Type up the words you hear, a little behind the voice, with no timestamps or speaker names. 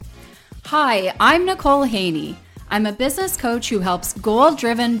Hi, I'm Nicole Haney. I'm a business coach who helps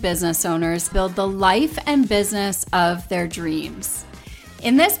goal-driven business owners build the life and business of their dreams.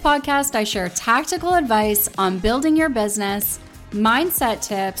 In this podcast, I share tactical advice on building your business, mindset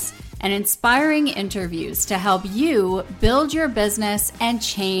tips, and inspiring interviews to help you build your business and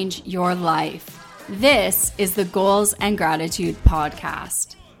change your life. This is the Goals and Gratitude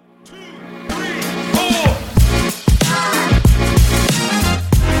Podcast.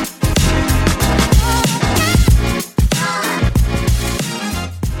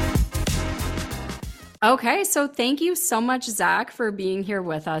 Okay, so thank you so much, Zach, for being here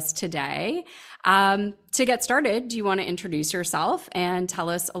with us today. To get started, do you want to introduce yourself and tell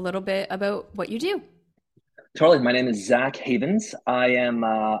us a little bit about what you do? Totally. My name is Zach Havens. I am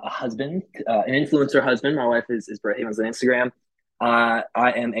a husband, an influencer husband. My wife is Brett Havens on Instagram. I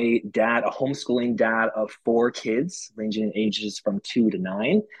am a dad, a homeschooling dad of 4 kids, ranging in ages from 2 to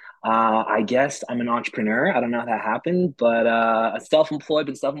 9. I guess I'm an entrepreneur. I don't know how that happened, but self-employed,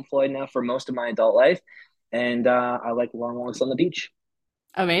 been self-employed now for most of my adult life. And I like long walks on the beach.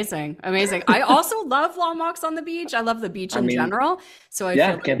 Amazing. Amazing. I also love long walks on the beach. I love the beach I in mean, general. So I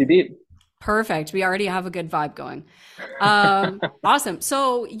yeah, feel can't like be beat. perfect. We already have a good vibe going. Awesome.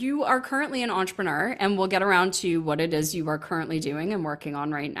 So you are currently an entrepreneur, and we'll get around to what it is you are currently doing and working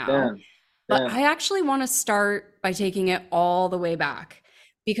on right now. Yeah, But yeah. I actually want to start by taking it all the way back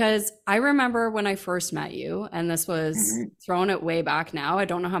because I remember when I first met you, and this was Hmm. throwing it way back now. I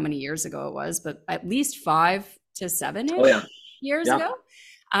don't know how many years ago it was, but at least 5 to 7 Oh, ish yeah. years Yeah.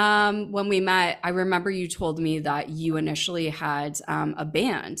 ago. When we met, I remember you told me that you initially had a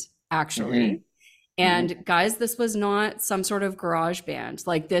band, Hmm. actually. Hmm. And guys, this was not some sort of garage band.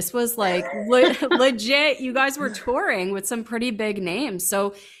 Like this was like legit. You guys were touring with some pretty big names.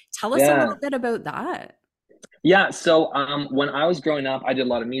 So tell us a little Yeah. bit about that. Yeah, so when I was growing up, I did a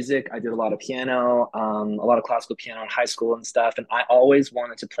lot of music. I did a lot of piano, a lot of classical piano in high school and stuff. And I always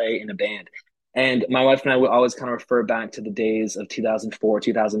wanted to play in a band. And my wife and I would always kind of refer back to the days of 2004,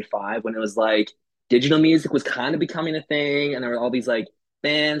 2005, when it was like digital music was kind of becoming a thing. And there were all these like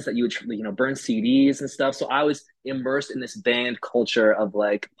bands that you would, burn CDs and stuff. So I was immersed in this band culture of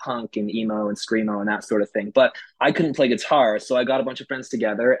like punk and emo and screamo and that sort of thing. But I couldn't play guitar, so I got a bunch of friends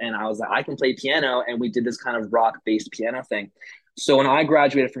together and I was like, I can play piano, and we did this kind of rock-based piano thing. So when I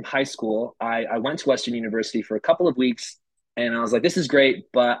graduated from high school, I went to Western University for a couple of weeks, and I was like, this is great,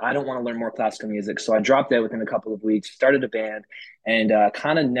 but I don't want to learn more classical music. So I dropped out within a couple of weeks, started a band, and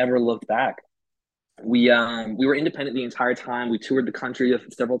kind of never looked back. We were independent the entire time. We toured the country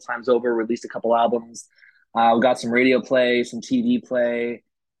several times over, released a couple albums. We got some radio play, some TV play.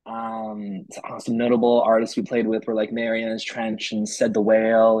 Some notable artists we played with were like Marianas Trench and Said the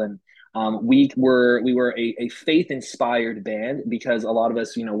Whale, and we were a faith inspired band because a lot of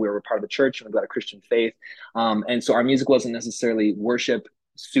us, we were part of the church and we got a Christian faith, and so our music wasn't necessarily worship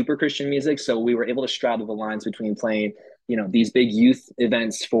super Christian music. So we were able to straddle the lines between playing these big youth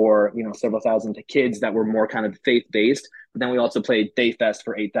events for several thousand kids that were more kind of faith based, but then we also played Day Fest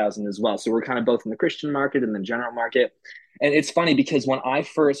for 8,000 as well. So we're kind of both in the Christian market and the general market. And it's funny because when I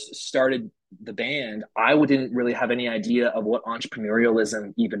first started the band, I didn't really have any idea of what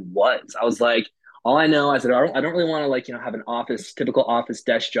entrepreneurialism even was. I was like, all I know is that I don't really want to have an typical office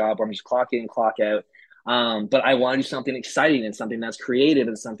desk job where I'm just clock in, clock out. But I want to do something exciting and something that's creative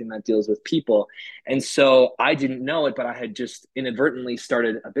and something that deals with people. And so I didn't know it, but I had just inadvertently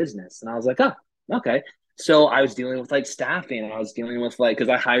started a business. And I was like, oh, okay. So I was dealing with like staffing. I was dealing with because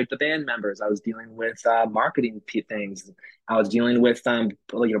I hired the band members. I was dealing with marketing things. I was dealing with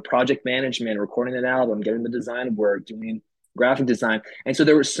project management, recording an album, getting the design work, doing graphic design. And so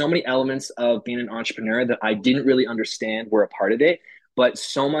there were so many elements of being an entrepreneur that I didn't really understand were a part of it. But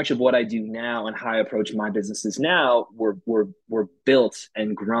so much of what I do now and how I approach my businesses now were built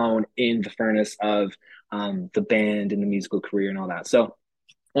and grown in the furnace of the band and the musical career and all that. So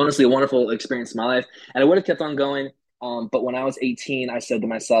honestly, a wonderful experience in my life. And I would have kept on going. But when I was 18, I said to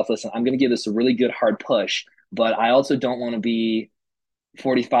myself, listen, I'm going to give this a really good hard push, but I also don't want to be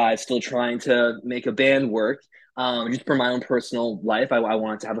 45 still trying to make a band work. Just for my own personal life, I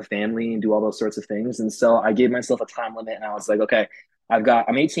wanted to have a family and do all those sorts of things. And so I gave myself a time limit and I was like, okay,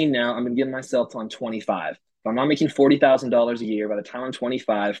 I'm 18 now. I'm going to give myself till I'm 25. If I'm not making $40,000 a year by the time I'm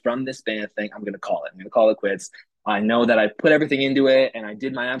 25 from this band thing, I'm going to call it. I'm going to call it quits. I know that I put everything into it and I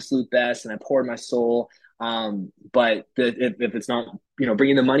did my absolute best and I poured my soul. But if it's not,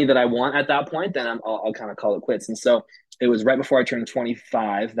 bringing the money that I want at that point, then I'll kind of call it quits. And so it was right before I turned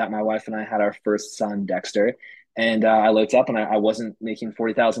 25 that my wife and I had our first son, Dexter. And I looked up and I wasn't making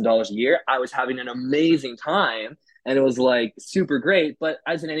 $40,000 a year. I was having an amazing time And it was like super great. But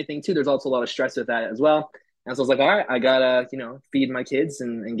as in anything too, there's also a lot of stress with that as well. And so I was like, all right, I gotta, feed my kids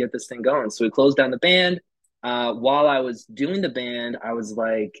and get this thing going. So we closed down the band. While I was doing the band, I was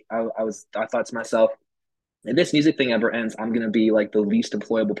like, I thought to myself, if this music thing ever ends, I'm gonna be like the least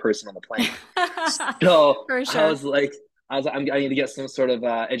employable person on the planet. So For sure. I need to get some sort of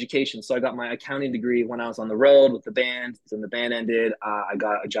education. So I got my accounting degree when I was on the road with the band. So when the band ended, I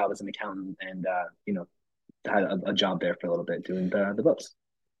got a job as an accountant, and had a job there for a little bit doing the books.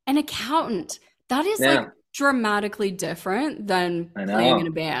 An accountant. That is like Yeah, dramatically different than I playing in a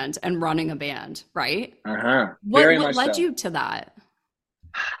know. band and running a band, right? Uh-huh. What Very what much led so. you to that?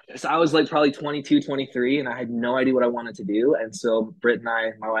 So I was like probably 22, 23, and I had no idea what I wanted to do. And so Britt and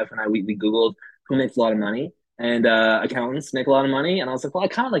I, my wife and I, we Googled who makes a lot of money, and accountants make a lot of money. And I was like, well, I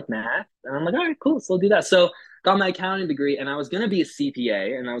kind of like math. And I'm like, all right, cool. So I'll do that. So got my accounting degree, and I was going to be a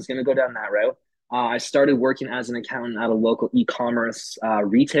CPA, and I was going to go down that route. I started working as an accountant at a local e-commerce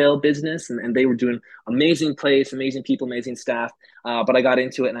retail business, and they were doing amazing place, amazing people, amazing staff. But I got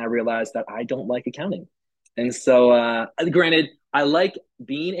into it, and I realized that I don't like accounting. And so, granted, I like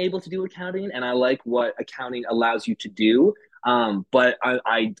being able to do accounting, and I like what accounting allows you to do. But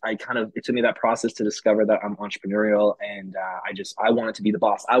I kind of, it took me that process to discover that I'm entrepreneurial, and I wanted to be the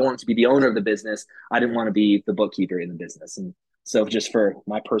boss. I wanted to be the owner of the business. I didn't want to be the bookkeeper in the business. And so, just for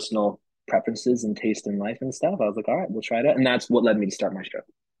my personal preferences and taste in life and stuff, I was like, all right, we'll try it out. And that's what led me to start my show.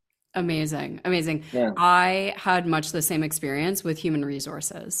 Amazing. Amazing. Yeah. I had much the same experience with human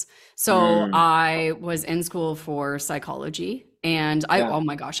resources. So Mm, I was in school for psychology and yeah. oh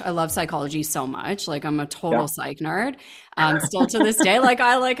my gosh, I love psychology so much. Like I'm a total Yeah. psych nerd. Still to this day, like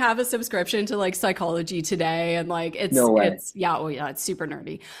I like have a subscription to like Psychology Today and like No way. yeah, oh yeah, it's super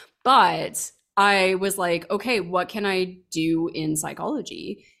nerdy. But I was like, okay, what can I do in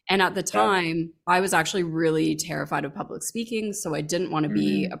psychology? And at the Yeah. time, I was actually really terrified of public speaking. So I didn't want to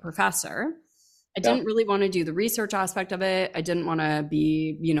be Mm, a professor. I yeah. didn't really want to do the research aspect of it. I didn't want to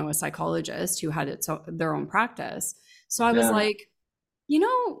be, a psychologist who had their own practice. So I was Yeah. like,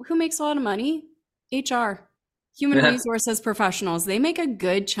 who makes a lot of money? HR, human Yeah. resources professionals. They make a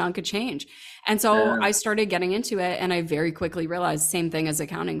good chunk of change. And so Yeah. I started getting into it and I very quickly realized same thing as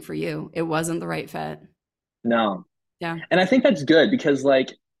accounting for you. It wasn't the right fit. No. Yeah. And I think that's good because like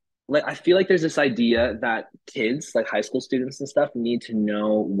I feel like there's this idea that kids, like high school students and stuff, need to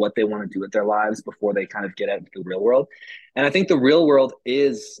know what they want to do with their lives before they kind of get out into the real world. And I think the real world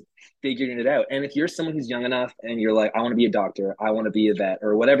is figuring it out. And if you're someone who's young enough and you're like, I want to be a doctor, I want to be a vet,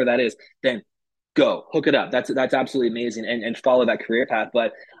 or whatever that is, then go hook it up. That's absolutely amazing, and follow that career path.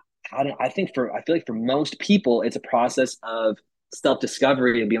 But I feel like for most people, it's a process of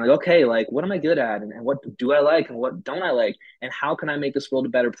self-discovery and being like, okay, like what am I good at, and what do I like and what don't I like, and how can I make this world a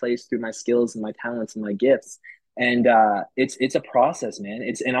better place through my skills and my talents and my gifts. And it's a process, man.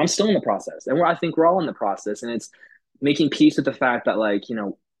 And I'm still in the process, and I think we're all in the process, and it's making peace with the fact that, like,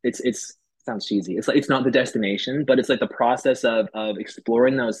 it's sounds cheesy. It's like it's not the destination, but it's like the process of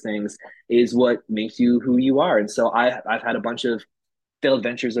exploring those things is what makes you who you are. And so I've had a bunch of failed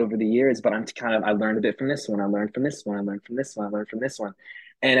ventures over the years, but I learned a bit from this one. I learned from this one. I learned from this one. I learned from this one.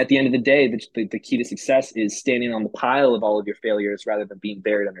 And at the end of the day, the key to success is standing on the pile of all of your failures rather than being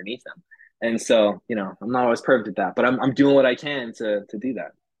buried underneath them. And so, I'm not always perfect at that, but I'm doing what I can to do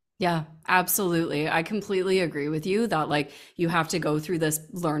that. Yeah, absolutely. I completely agree with you that like you have to go through this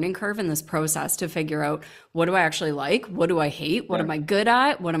learning curve and this process to figure out what do I actually like? What do I hate? What Yeah. am I good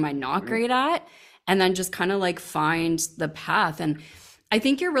at? What am I not Mhm. great at? And then just kind of like find the path. And I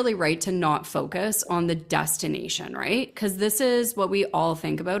think you're really right to not focus on the destination, right? Because this is what we all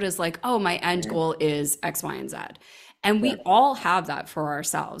think about is like, oh, my end Mhm. goal is X, Y, and Z. And Yeah. we all have that for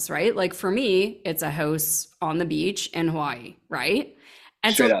ourselves, right? Like for me, it's a house on the beach in Hawaii, right?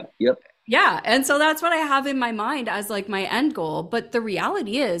 And Straight so up. Yep. yeah. And so that's what I have in my mind as like my end goal. But the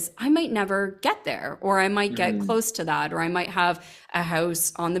reality is, I might never get there, or I might get Mhm. close to that, or I might have a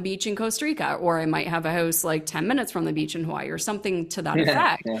house on the beach in Costa Rica, or I might have a house like 10 minutes from the beach in Hawaii, or something to that Yeah.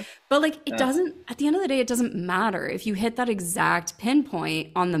 effect. Yeah. But like, it Yeah. doesn't, at the end of the day, it doesn't matter if you hit that exact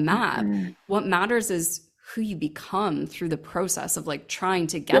pinpoint on the map. Mhm. What matters is who you become through the process of like trying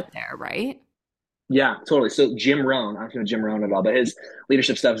to Yep. get there, right? Yeah, totally. So Jim Rohn, I don't know Jim Rohn at all, but his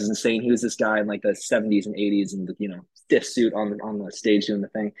leadership stuff is insane. He was this guy in like the 70s and 80s and stiff suit on the stage doing the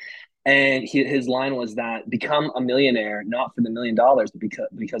thing. And his line was that become a millionaire not for the $1 million,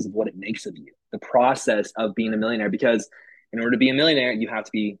 but because of what it makes of you. The process of being a millionaire, because in order to be a millionaire, you have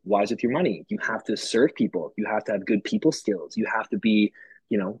to be wise with your money. You have to serve people. You have to have good people skills. You have to be,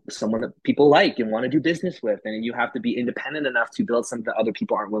 someone that people like and want to do business with. And you have to be independent enough to build something that other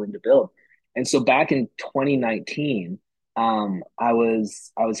people aren't willing to build. And so back in 2019, I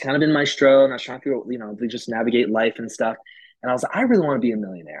was kind of in my stroke and I was trying to figure out, to just navigate life and stuff. And I was like, I really want to be a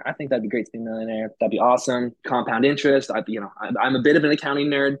millionaire. I think that'd be great to be a millionaire. That'd be awesome. Compound interest. I'm a bit of an accounting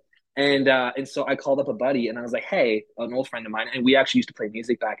nerd. And so I called up a buddy and I was like, hey, an old friend of mine, and we actually used to play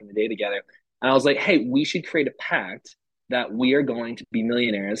music back in the day together. And I was like, hey, we should create a pact that we are going to be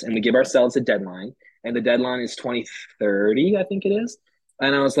millionaires and we give ourselves a deadline. And the deadline is 2030, I think it is.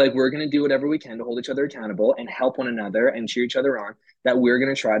 And I was like, we're going to do whatever we can to hold each other accountable and help one another and cheer each other on, that we're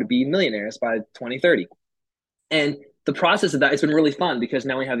going to try to be millionaires by 2030. And the process of that, it's been really fun because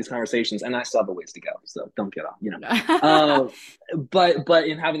now we have these conversations and I still have a ways to go. So don't get off. But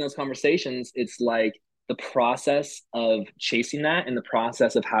in having those conversations, it's like the process of chasing that and the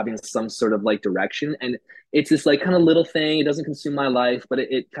process of having some sort of like direction. And it's this like kind of little thing. It doesn't consume my life, but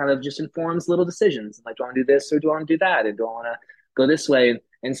it kind of just informs little decisions. Like, do I want to do this or do I want to do that? And do I want to go this way?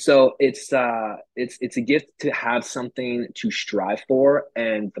 And so it's a gift to have something to strive for,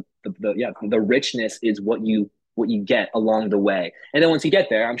 and the richness is what you get along the way. And then once you get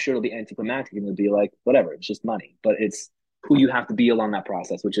there, I'm sure it'll be anticlimactic and it'll be like, whatever, it's just money. But it's who you have to be along that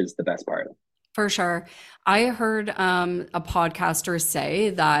process, which is the best part. For sure. I heard a podcaster say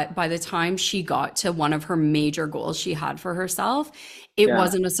that by the time she got to one of her major goals she had for herself, it Yeah.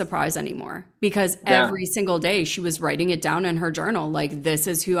 wasn't a surprise anymore because Yeah. every single day she was writing it down in her journal, like, this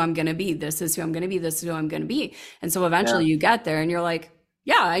is who I'm going to be. This is who I'm going to be. This is who I'm going to be. And so Yeah. eventually you get there and you're like,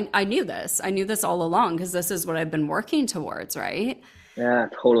 yeah, I knew this. I knew this all along because this is what I've been working towards, right? Yeah.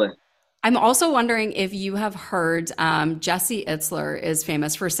 Totally. I'm also wondering if you have heard Jesse Itzler is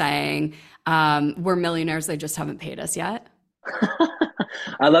famous for saying, we're millionaires, they just haven't paid us yet.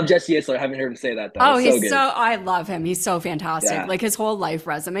 I love Jesse Itzler. I haven't heard him say that though. Oh, It's so he's so, good. I love him. He's so fantastic. Yeah. Like his whole life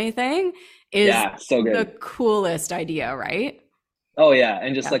resume thing is Yeah. So the good. coolest idea, right? Oh yeah.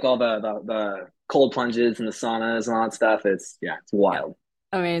 And just Yeah. like all the cold plunges and the saunas and all that stuff. It's Yeah. wild.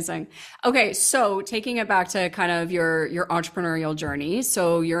 Amazing. Okay, so taking it back to kind of your entrepreneurial journey.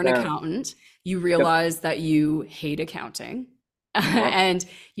 So you're an Yeah. accountant. You Yep. realize that you hate accounting Uh-huh. and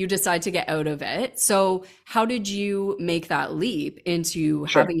you decide to get out of it. So how did you make that leap into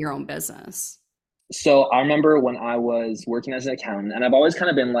Sure. having your own business? So I remember when I was working as an accountant, and I've always kind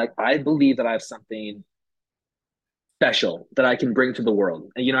of been like, I believe that I have something special that I can bring to the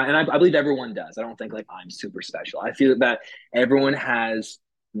world. And, I believe everyone does. I don't think like I'm super special. I feel that everyone has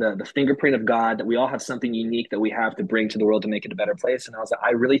the fingerprint of God, that we all have something unique that we have to bring to the world to make it a better place. And I was like,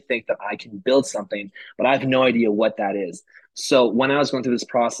 I really think that I can build something, but I have no idea what that is. So when I was going through this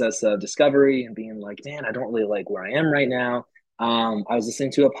process of discovery and being like, man, I don't really like where I am right now. I was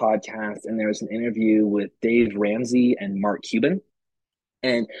listening to a podcast and there was an interview with Dave Ramsey and Mark Cuban.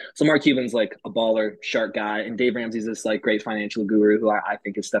 And so Mark Cuban's like a baller, sharp guy, and Dave Ramsey's this like great financial guru who I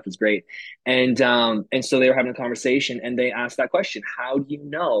think his stuff is great. And so they were having a conversation, and they asked that question: how do you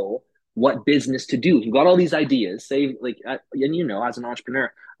know what business to do? You've got all these ideas, say like, and as an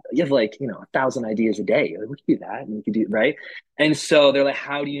entrepreneur, you have like 1,000 ideas a day. You're like, we could do that, and we could do right. And so they're like,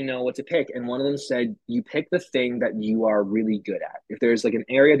 how do you know what to pick? And one of them said, you pick the thing that you are really good at. If there's like an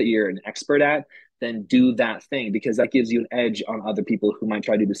area that you're an expert at, then do that thing, because that gives you an edge on other people who might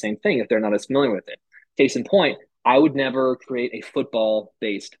try to do the same thing if they're not as familiar with it. Case in point, I would never create a football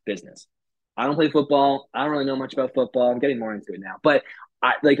based business. I don't play football. I don't really know much about football. I'm getting more into it now. But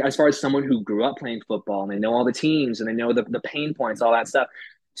I like, as far as someone who grew up playing football and they know all the teams and they know the pain points, all that stuff.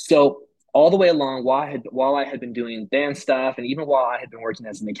 So all the way along, while I had been doing band stuff, and even while I had been working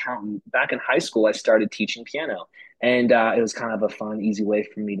as an accountant back in high school, I started teaching piano, and it was kind of a fun, easy way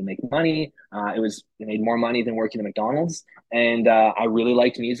for me to make money. It made more money than working at McDonald's, and I really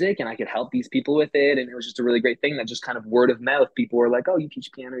liked music, and I could help these people with it, and it was just a really great thing that just kind of word of mouth. People were like, "Oh, you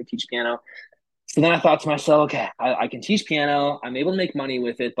teach piano, you teach piano." So then I thought to myself, okay, I can teach piano. I'm able to make money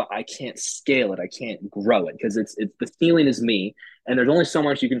with it, but I can't scale it. I can't grow it because it's the ceiling is me, and there's only so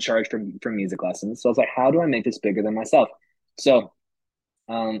much you can charge for music lessons. So I was like, how do I make this bigger than myself? So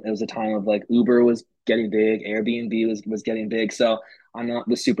it was a time of like Uber was getting big, Airbnb was getting big. So I'm not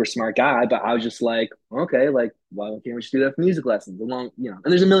the super smart guy, but I was just like, okay, like why can't we just do that for music lessons? And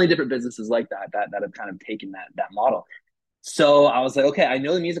there's a million different businesses like that have kind of taken that model. So I was like, okay, I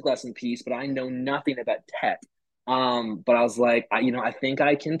know the music lesson piece, but I know nothing about tech. But I was like, I think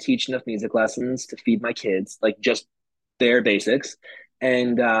I can teach enough music lessons to feed my kids, like just their basics.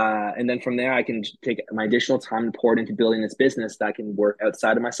 And then from there I can take my additional time and pour it into building this business that can work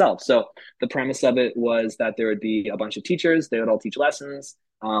outside of myself. So the premise of it was that there would be a bunch of teachers, they would all teach lessons.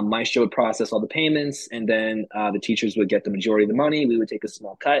 Maestro would process all the payments, and then the teachers would get the majority of the money. We would take a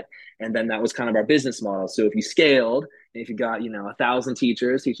small cut, and then that was kind of our business model. So if you scaled, And if you got, 1,000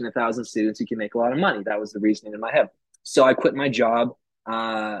 teachers teaching 1,000 students, you can make a lot of money. That was the reasoning in my head. So I quit my job.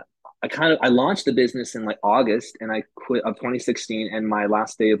 I launched the business in like August, and I quit of 2016, and my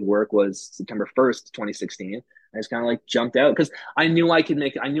last day of work was September 1st, 2016. I just kind of like jumped out because I knew I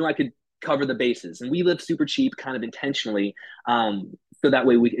could cover the bases, and we live super cheap kind of intentionally. So that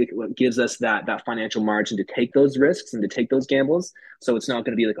way it gives us that financial margin to take those risks and to take those gambles. So it's not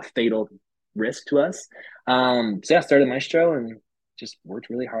going to be like a fatal risk to us. So yeah, I started Maestro and just worked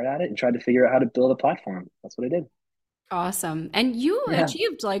really hard at it and tried to figure out how to build a platform. That's what I did. Awesome. And you Yeah.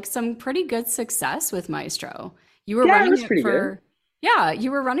 achieved like some pretty good success with Maestro. You were Yeah, it running was it pretty good. for, yeah, you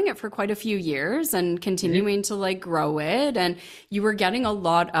were running it for quite a few years and Hmm. continuing to like grow it. And you were getting a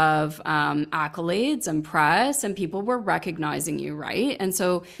lot of accolades and press, and people were recognizing you, right? And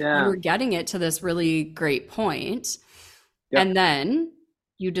so you Yeah. were getting it to this really great point. Yep. And then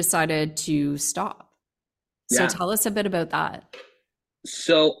you decided to stop. So Yeah. tell us a bit about that.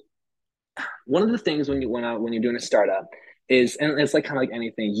 So one of the things when you're doing a startup is, and it's like kind of like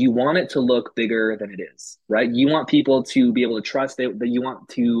anything, you want it to look bigger than it is, right? You want people to be able to trust that you want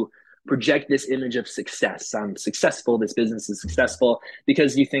to project this image of success. I'm successful. This business is successful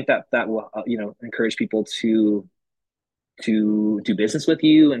because you think that that will, encourage people to do business with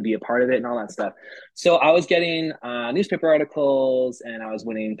you and be a part of it and all that stuff. So I was getting newspaper articles and I was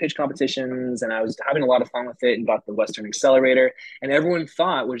winning pitch competitions and I was having a lot of fun with it and got the Western Accelerator. And everyone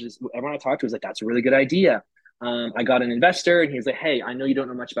I talked to was like, that's a really good idea. I got an investor and he's like, hey, I know you don't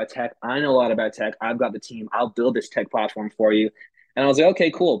know much about tech. I know a lot about tech. I've got the team. I'll build this tech platform for you. And I was like, okay,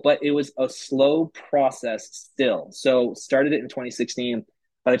 cool. But it was a slow process still. So started it in 2016.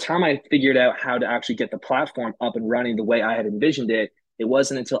 By the time I figured out how to actually get the platform up and running the way I had envisioned it, it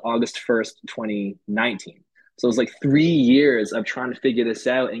wasn't until August 1st, 2019. So it was like 3 years of trying to figure this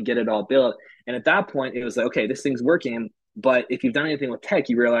out and get it all built. And at that point, it was like, okay, this thing's working. But if you've done anything with tech,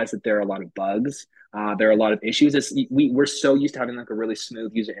 you realize that there are a lot of bugs. There are a lot of issues. We're so used to having like a really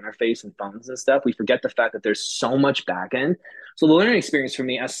smooth user interface and phones and stuff. We forget the fact that there's so much back end. So the learning experience for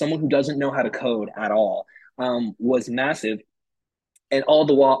me, as someone who doesn't know how to code at all, was massive. And all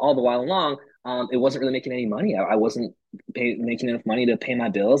the while along, it wasn't really making any money. I wasn't making enough money to pay my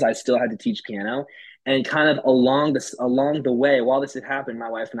bills. I still had to teach piano, and kind of along the way, while this had happened, my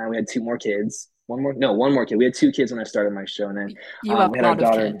wife and I we had two more kids. One more kid. We had two kids when I started my show, and then You have we a had our lot of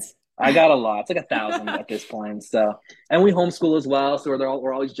daughter. kids. I got a lot. It's like 1,000 at this point. So, and we homeschool as well. So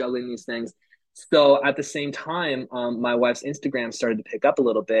we're always juggling these things. So at the same time, my wife's Instagram started to pick up a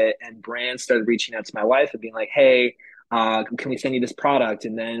little bit, and brands started reaching out to my wife and being like, "Hey, can we send you this product?"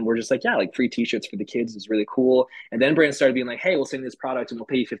 And then we're just like, yeah, like free t-shirts for the kids is really cool. And then brands started being like, hey, we'll send you this product and we'll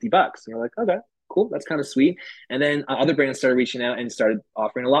pay you $50. And we're like, okay, cool. That's kind of sweet. And then other brands started reaching out and started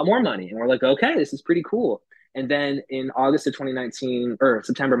offering a lot more money. And we're like, okay, this is pretty cool. And then in August of 2019 or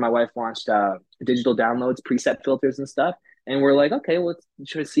September, my wife launched digital downloads, preset filters and stuff. And we're like, okay, well,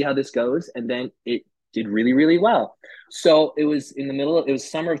 let's try to see how this goes. And then it did really, really well. So it was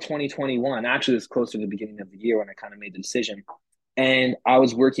summer of 2021. Actually, it was closer to the beginning of the year when I kind of made the decision. And I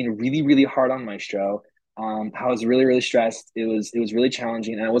was working really, really hard on Maestro. I was really, really stressed. It was really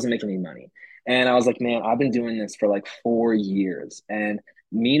challenging and I wasn't making any money. And I was like, man, I've been doing this for like 4 years. And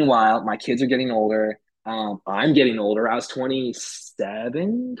meanwhile, my kids are getting older. I'm getting older. I was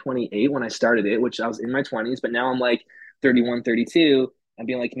 27, 28 when I started it, which I was in my 20s, but now I'm like 31, 32 and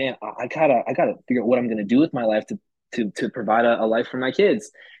being like, man, I gotta figure out what I'm gonna do with my life to provide a life for my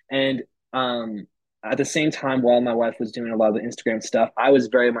kids. And at the same time, while my wife was doing a lot of the Instagram stuff, I was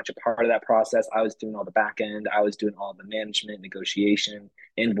very much a part of that process. I was doing all the back end, I was doing all the management, negotiation,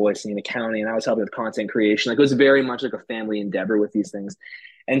 invoicing, accounting, and I was helping with content creation. Like it was very much like a family endeavor with these things.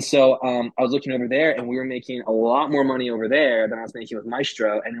 And so I was looking over there, and we were making a lot more money over there than I was making with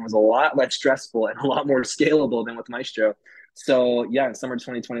Maestro, and it was a lot less stressful and a lot more scalable than with Maestro. So yeah, in summer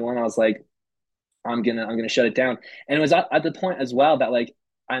 2021, I was like, I'm gonna shut it down. And it was at the point as well that like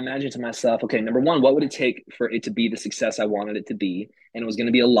I imagined to myself, okay, number one, what would it take for it to be the success I wanted it to be? And it was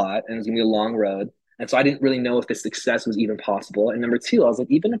gonna be a lot, and it was gonna be a long road. And so I didn't really know if the success was even possible. And number two, I was like,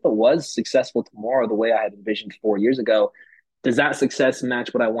 even if it was successful tomorrow, the way I had envisioned 4 years ago, does that success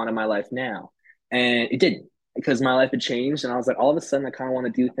match what I want in my life now? And it didn't because my life had changed. And I was like, all of a sudden, I kind of want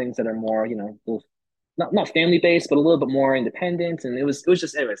to do things that are more, not family based, but a little bit more independent. And it was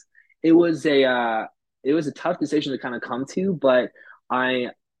just anyways, it was a uh, it was a tough decision to kind of come to, but I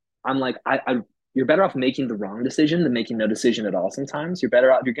I'm like I you're better off making the wrong decision than making no decision at all. Sometimes you're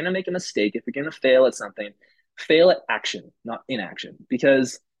better off if you're gonna make a mistake, if you're gonna fail at something, fail at action, not inaction,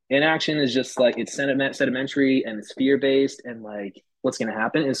 because inaction is just like it's sedimentary and it's fear based and like what's gonna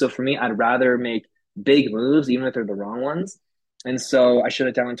happen. And so for me, I'd rather make big moves, even if they're the wrong ones. And so I shut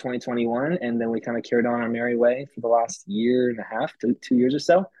it down in 2021, and then we kind of carried on our merry way for the last year and a half to 2 years or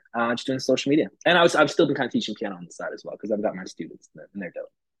so, just doing social media. And I've still been kind of teaching piano on the side as well because I've got my students and they're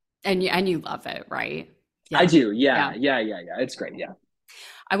dope. And you love it, right? I Yeah. do, yeah, Yeah. yeah. It's great, yeah.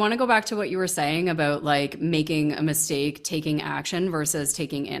 I want to go back to what you were saying about like making a mistake, taking action versus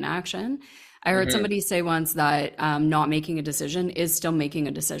taking inaction. I heard Hmm. somebody say once that not making a decision is still making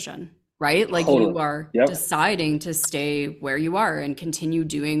a decision, right? Like you Totally. are Yep. deciding to stay where you are and continue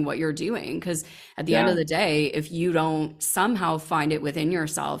doing what you're doing. Because at the end of Yeah. the day, if you don't somehow find it within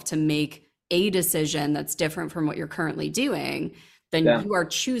yourself to make a decision that's different from what you're currently doing, then Yeah. you are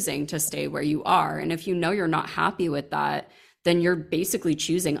choosing to stay where you are. And if you know you're not happy with that, then you're basically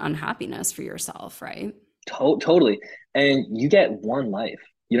choosing unhappiness for yourself, right? Totally. And you get one life.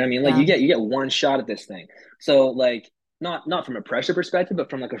 You know what I mean? Like Yeah. you get one shot at this thing. So like not from a pressure perspective, but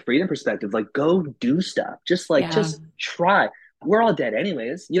from like a freedom perspective, like go do stuff. Yeah. Just try. We're all dead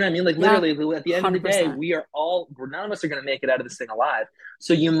anyways. You know what I mean? Like Yeah. literally at the end of the day, 100%. we're none of us are gonna make it out of this thing alive.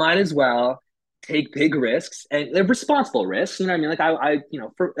 So you might as well take big risks and they're responsible risks. You know what I mean?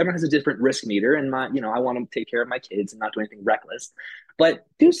 Like for everyone has a different risk meter and I want to take care of my kids and not do anything reckless. But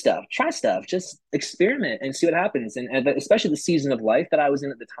do stuff, try stuff, just experiment and see what happens. And especially the season of life that I was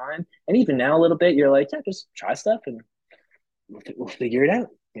in at the time, and even now a little bit, you're like, yeah, just try stuff and we'll figure it out.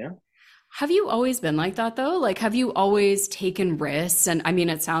 You know? Have you always been like that though? Like, have you always taken risks? And I mean,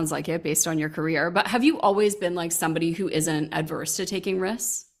 it sounds like it based on your career, but have you always been like somebody who isn't adverse to taking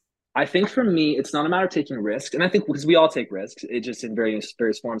risks? I think for me, it's not a matter of taking risks, and I think because we all take risks, it just in various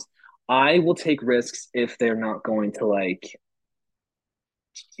forms. I will take risks if they're not going to like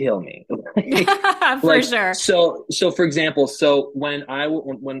kill me. For Like sure. so for example, so when my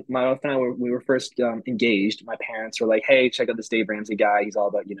wife and we were first engaged, my parents were like, hey, check out this Dave Ramsey guy, he's all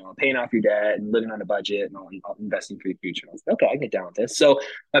about paying off your debt and living on a budget and all investing for your future. And I was like, okay, I can get down with this. So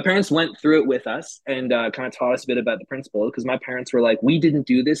my parents went through it with us and kind of taught us a bit about the principles because my parents were like, we didn't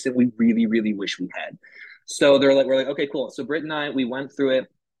do this and we really really wish we had. So we're like, okay, cool. So Britt and I, we went through it,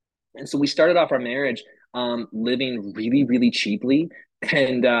 and so we started off our marriage living really, really cheaply.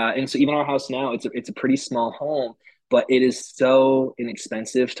 And so even our house now, it's a pretty small home, but it is so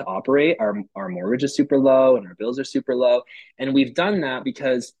inexpensive to operate. Our mortgage is super low and our bills are super low. And we've done that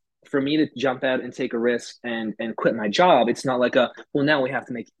because for me to jump out and take a risk and quit my job, it's not like well, now we have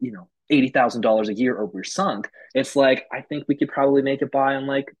to make, $80,000 a year or we're sunk. It's like I think we could probably make it by on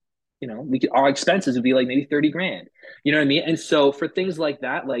like, our expenses would be like maybe 30 grand. You know what I mean? And so for things like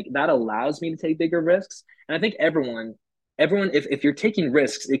that allows me to take bigger risks. And I think everyone, if you're taking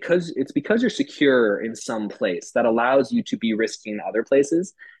risks, it's because you're secure in some place that allows you to be risky in other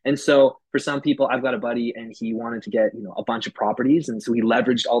places. And so for some people, I've got a buddy and he wanted to get, a bunch of properties. And so he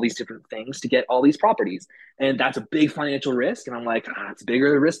leveraged all these different things to get all these properties. And that's a big financial risk. And I'm like, it's a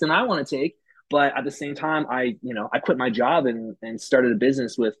bigger risk than I want to take. But at the same time, I quit my job and started a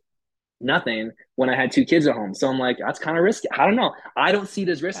business with nothing when I had two kids at home. So I'm like, that's kind of risky. I don't know. I don't see it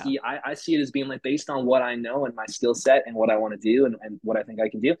as Yeah. risky. I see it as being like based on what I know and my skill set and what I want to do and what I think I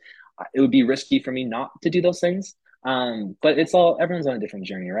can do. It would be risky for me not to do those things. But everyone's on a different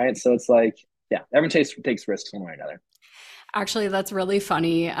journey, right? So it's like, yeah, everyone takes risks one way or another. Actually, that's really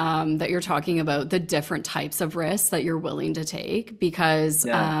funny that you're talking about the different types of risks that you're willing to take because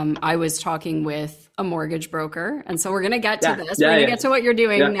Yeah. I was talking with a mortgage broker. And so we're going to get to Yeah. this. We're Yeah. going to Yeah. get to what you're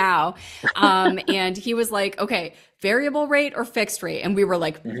doing Yeah. now. And he was like, okay, variable rate or fixed rate? And we were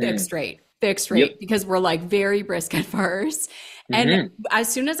like, Hmm. fixed Yep. rate, because we're like very risk adverse. And Hmm. as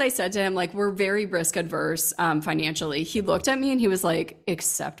soon as I said to him, like, we're very risk adverse financially, he looked at me and he was like,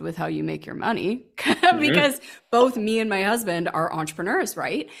 except with how you make your money. Hmm. Because both me and my husband are entrepreneurs,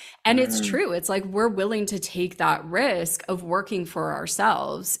 right? And it's Hmm. true. It's like we're willing to take that risk of working for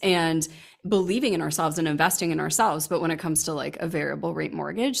ourselves and believing in ourselves and investing in ourselves. But when it comes to like a variable rate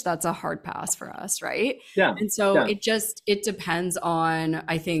mortgage, that's a hard pass for us, right? Yeah. And so Yeah. it depends on,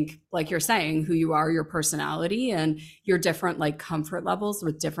 I think, like you're saying, who you are, your personality, and your different like comfort levels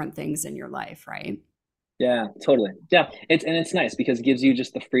with different things in your life, right? Yeah, totally. Yeah, it's nice because it gives you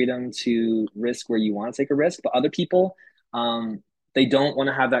just the freedom to risk where you want to take a risk, but other people, they don't want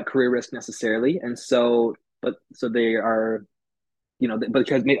to have that career risk necessarily, and so they are,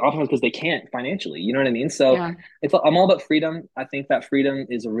 because often because they can't financially. You know what I mean? So Yeah. I'm all about freedom. I think that freedom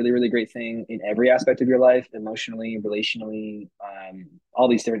is a really really great thing in every aspect of your life, emotionally, relationally, all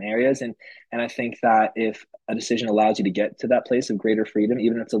these different areas, and I think that if a decision allows you to get to that place of greater freedom,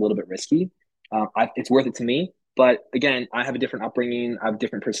 even if it's a little bit risky, it's worth it to me. But again, I have a different upbringing, I have a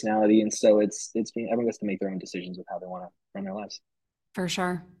different personality, and so everyone gets to make their own decisions with how they want to run their lives. For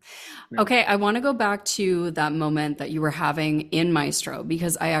sure. Yeah. Okay, I want to go back to that moment that you were having in Maestro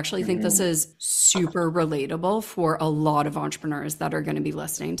because I actually think this Mhm. is super relatable for a lot of entrepreneurs that are going to be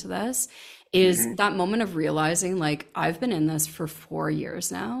listening to this. Is Mhm. that moment of realizing like I've been in this for 4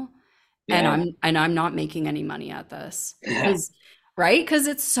 years now and Yeah. I'm not making any money at this. Yeah. Cuz right? Cuz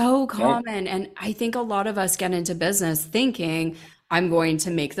it's so Yeah. common and I think a lot of us get into business thinking I'm going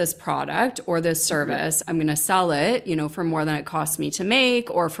to make this product or this Mhm. service. I'm going to sell it, for more than it costs me to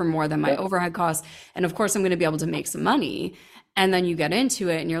make or for more than my Yep. overhead costs. And of course, I'm going to be able to make some money. And then you get into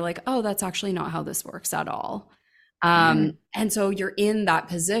it and you're like, oh, that's actually not how this works at all. Mhm. And so you're in that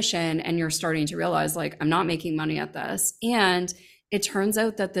position and you're starting to realize, like, I'm not making money at this. And it turns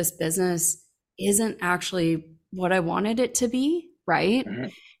out that this business isn't actually what I wanted it to be, right?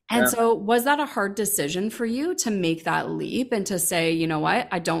 Mhm. And Yeah. so, was that a hard decision for you to make that leap and to say, you know what,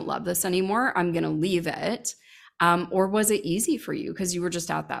 I don't love this anymore. I'm going to leave it. Or was it easy for you because you were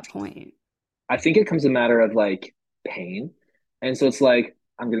just at that point? I think it comes a matter of like pain. And so it's like,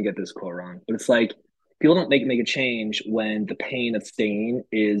 I'm gonna get this quote wrong, but it's like people don't make a change when the pain of staying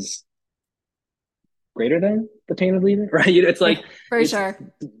is greater than the pain of leaving, right? It's Yeah, like for it's sure.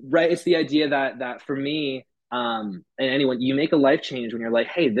 right. It's the idea that for me, and anyone, you make a life change when you're like,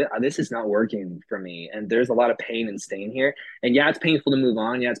 hey, this is not working for me, and there's a lot of pain in staying here. And yeah, it's painful to move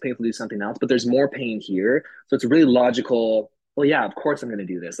on. Yeah, it's painful to do something else, but there's more pain here. So it's a really logical. Well, yeah, of course I'm going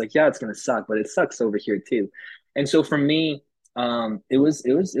to do this. Like, yeah, it's going to suck, but it sucks over here too. And so for me, it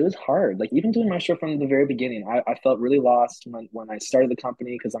was hard. Like even doing my show from the very beginning, I felt really lost when I started the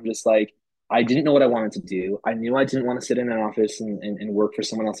company because I'm just like I didn't know what I wanted to do. I knew I didn't want to sit in an office and work for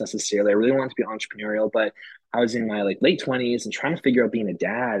someone else necessarily. I really wanted to be entrepreneurial, but I was in my like late 20s and trying to figure out being a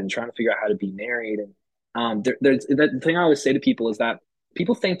dad and trying to figure out how to be married. And there's the thing I always say to people is that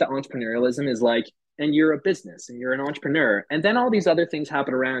people think that entrepreneurialism is like, and you're a business and you're an entrepreneur, and then all these other things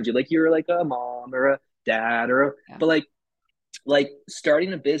happen around you, like you're like a mom or a dad Yeah. but like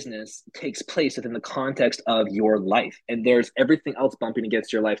starting a business takes place within the context of your life, and there's everything else bumping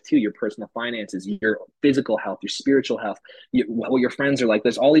against your life too, your personal finances, your physical health, your spiritual health, what your friends are like.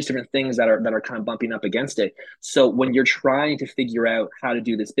 There's all these different things that are kind of bumping up against it. So when you're trying to figure out how to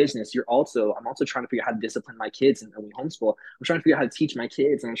do this business, I'm also trying to figure out how to discipline my kids and we homeschool. I'm trying to figure out how to teach my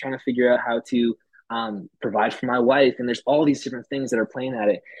kids, and I'm trying to figure out how to provide for my wife, and there's all these different things that are playing at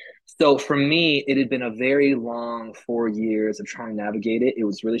it. So for me, it had been a very long 4 years of trying to navigate it. It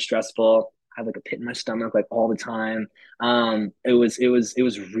was really stressful. I had like a pit in my stomach like all the time. It was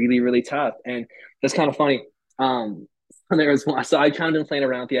really, really tough. And that's kind of funny. Um, there was one, so I kind of been playing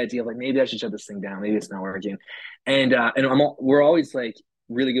around with the idea of like maybe I should shut this thing down. Maybe it's not working. And we're always like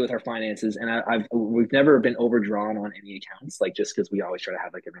really good with our finances, and we've never been overdrawn on any accounts, like just because we always try to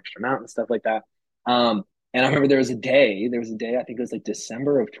have like an extra amount and stuff like that. Um, and I remember there was a day, I think it was like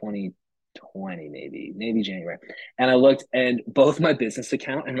December of 2020, maybe January. And I looked and both my business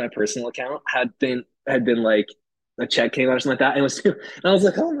account and my personal account had been like a check came out or something like that. And it was and I was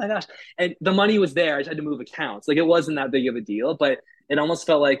like, oh my gosh. And the money was there. I just had to move accounts. Like it wasn't that big of a deal, but it almost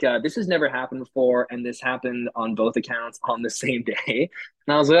felt like this has never happened before. And this happened on both accounts on the same day.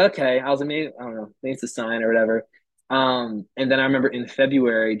 And I was like, okay. I was like, maybe, I don't know, maybe it's a sign or whatever. And then I remember in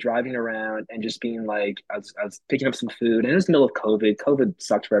February driving around and just being like, I was picking up some food, and it was the middle of COVID. COVID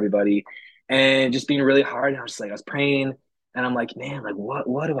sucked for everybody, and just being really hard. And I was just like, I was praying, and I'm like, man, like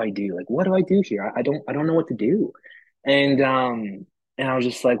what do I do? Like, what do I do here? I don't know what to do. And I was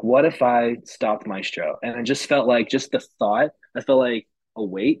just like, what if I stopped Maestro? And I just felt like just the thought, I felt like a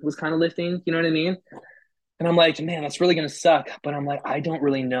weight was kind of lifting. You know what I mean? And I'm like, man, that's really gonna suck. But I'm like, I don't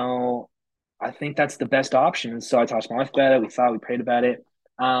really know. I think that's the best option. And so I talked to my wife about it. We prayed about it.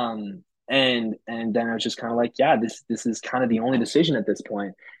 And then I was just kind of like, yeah, this is kind of the only decision at this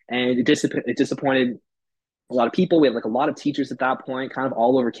point. And it disappointed a lot of people. We had like a lot of teachers at that point, kind of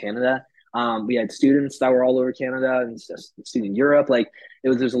all over Canada. We had students that were all over Canada and just students in Europe. Like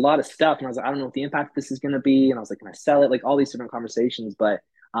there's a lot of stuff. And I was like, I don't know what the impact this is going to be. And I was like, can I sell it? Like all these different conversations. But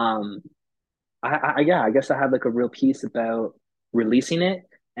um, yeah, I guess I had like a real piece about releasing it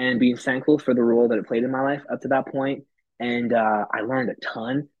and being thankful for the role that it played in my life up to that point. And I learned a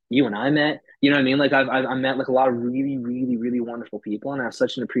ton. You and I met, you know what I mean? Like I met like a lot of really, really, really wonderful people, and I have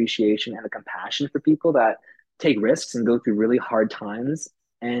such an appreciation and a compassion for people that take risks and go through really hard times.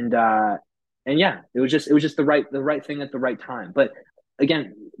 And and yeah, it was just the right thing at the right time. But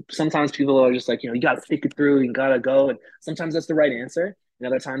again, sometimes people are just like, you gotta stick it through, you gotta go, and sometimes that's the right answer. And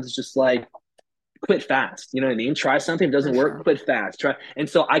other times it's just like quit fast. You know what I mean? Try something. If it For doesn't work, sure. quit fast. Try. And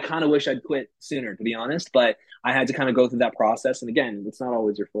so I kind of wish I'd quit sooner, to be honest, but I had to kind of go through that process. And again, it's not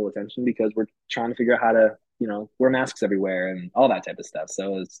always your full attention because we're trying to figure out how to, wear masks everywhere and all that type of stuff.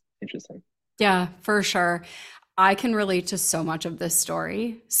 So it's interesting. Yeah, for sure. I can relate to so much of this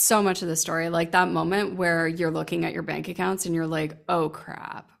story, so much of this story, like that moment where you're looking at your bank accounts and you're like, oh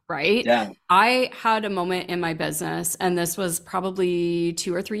crap, right? Yeah. I had a moment in my business, and this was probably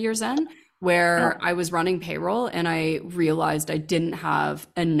 2 or 3 years in, where Oh, I was running payroll and I realized I didn't have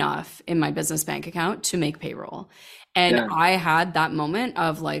enough in my business bank account to make payroll. And yeah. I had that moment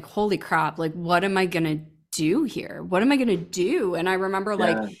of like, holy crap, like, what am I going to do here? What am I going to do? And I remember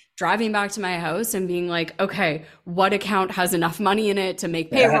like Yeah. driving back to my house and being like, okay, what account has enough money in it to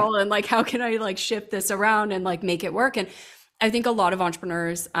make Yeah. payroll? And like, how can I like shift this around and like make it work? And I think a lot of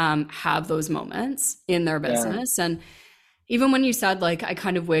entrepreneurs have those moments in their Yeah. business. And even when you said like, I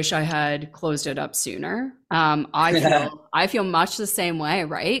kind of wish I had closed it up sooner, Yeah. I feel much the same way,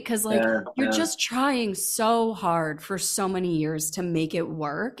 right? Because like Yeah. you're Yeah. just trying so hard for so many years to make it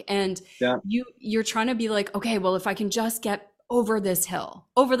work, and Yeah. you're trying to be like, okay, well, if I can just get over this hill,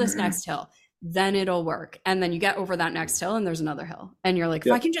 over this Hmm. next hill, then it'll work. And then you get over that next hill, and there's another hill, and you're like,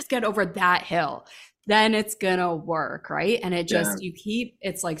 if I Yep. can just get over that hill, then it's gonna work, right? And it Yeah. just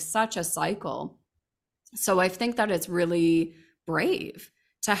it's like such a cycle. So I think that it's really brave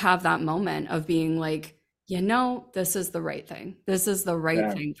to have that moment of being like, this is the right thing. This is the right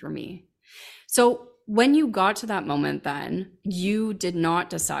Yeah. thing for me. So when you got to that moment, then you did not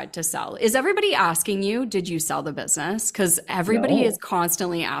decide to sell. Is everybody asking you, did you sell the business? Because everybody is No.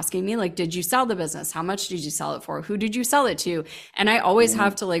 constantly asking me, like, did you sell the business? How much did you sell it for? Who did you sell it to? And I always Mhm.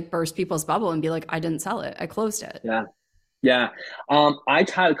 have to like burst people's bubble and be like, I didn't sell it. I closed it. Yeah. Yeah. I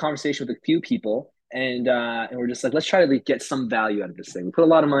had a conversation with a few people and we're just like, let's try to like, get some value out of this thing. We put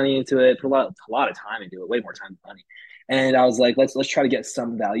a lot of money into it, put a lot of time into it, way more time than money. And I was like, let's try to get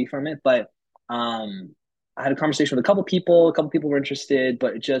some value from it. But I had a conversation with a couple people were interested,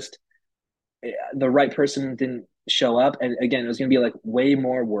 but it just the right person didn't show up. And again, it was going to be like way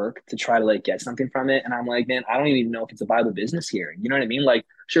more work to try to like get something from it. And I'm like, man, I don't even know if it's a viable business here. You know what I mean? Like,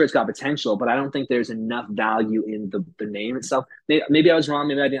 sure, it's got potential, but I don't think there's enough value in the name itself. Maybe I was wrong.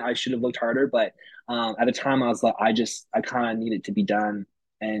 Maybe I didn't. I should have looked harder. But at the time, I was like, I kind of need it to be done.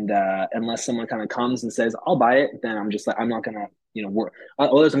 And unless someone kind of comes and says, I'll buy it, then I'm just like, I'm not gonna, work.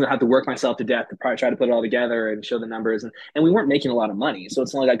 Otherwise, I'm gonna have to work myself to death to probably try to put it all together and show the numbers. And we weren't making a lot of money, so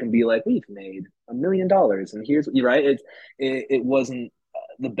it's not like I can be like, we've made $1 million, and here's what you right. It wasn't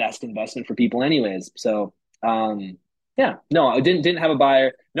the best investment for people, anyways. So yeah, no, I didn't have a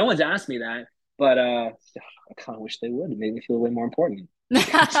buyer. No one's asked me that, but I kind of wish they would. It made me feel way more important.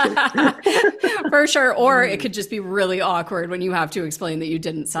 Just kidding. For sure. Or it could just be really awkward when you have to explain that you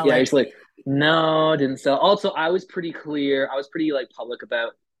didn't sell Yeah, it. he's like, no, didn't sell. Also, I was pretty clear. I was pretty like public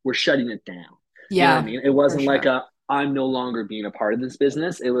about we're shutting it down. You know what I Yeah, mean? It for wasn't like sure. a I'm no longer being a part of this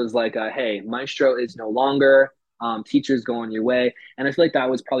business. It was like a hey, Maestro is no longer. Teachers going your way, and I feel like that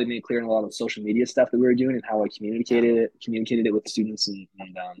was probably made clear in a lot of social media stuff that we were doing and how I Yeah. communicated it with students and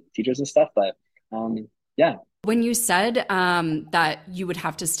teachers and stuff. But yeah, When you said that you would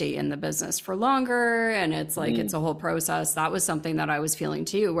have to stay in the business for longer and it's like mm, it's a whole process, that was something that I was feeling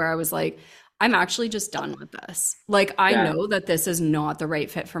too, where I was like, I'm actually just done with this. Like, I yeah, know that this is not the right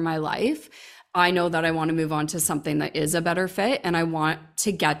fit for my life. I know that I want to move on to something that is a better fit, and I want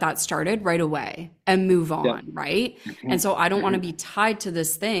to get that started right away and move yeah. on, right? Mhm, And so I don't want to mhm. be tied to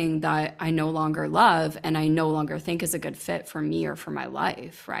this thing that I no longer love and I no longer think is a good fit for me or for my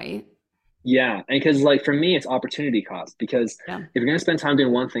life, right? Yeah, and because like for me, it's opportunity cost. Because Yeah. if you're gonna spend time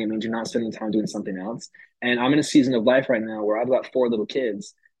doing one thing, it means you're not spending time doing something else. And I'm in a season of life right now where I've got four little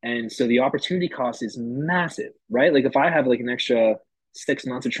kids, and so the opportunity cost is massive, right? Like if I have like an extra 6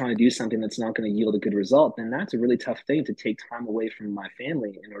 months of trying to do something that's not going to yield a good result, then that's a really tough thing to take time away from my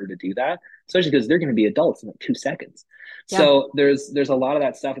family in order to do that, especially because they're going to be adults in like 2 seconds. Yeah. So there's a lot of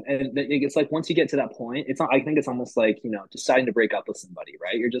that stuff, and it's like once you get to that point, it's not. I think it's almost like deciding to break up with somebody,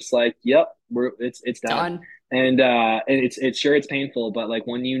 right? You're just like, yep, it's done, Done. and it's sure it's painful, but like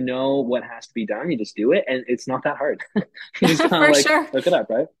when you know what has to be done, you just do it, and it's not that hard. You just kind of For like sure. look it up,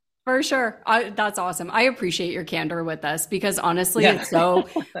 right? For sure. That's awesome. I appreciate your candor with this because honestly, Yeah, it's so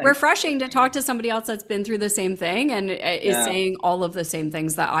thanks. refreshing to talk to somebody else that's been through the same thing and is Yeah. saying all of the same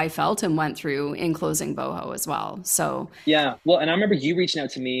things that I felt and went through in closing boho as well. So, Yeah. Well, and I remember you reaching out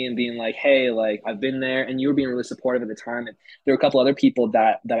to me and being like, "Hey, like I've been there," and you were being really supportive at the time. And there were a couple other people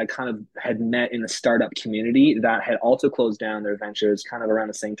that I kind of had met in the startup community that had also closed down their ventures kind of around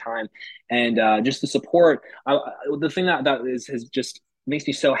the same time. And just the support, the thing that is has just makes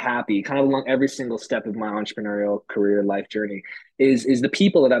me so happy, kind of along every single step of my entrepreneurial career life journey, is the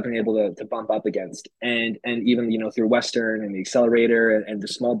people that I've been able to bump up against, and even through Western and the Accelerator and the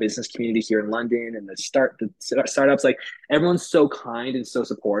small business community here in London and the startups, like everyone's so kind and so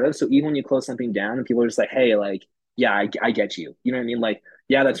supportive. So even when you close something down and people are just like, hey, like yeah, I get you, you know what I mean? Like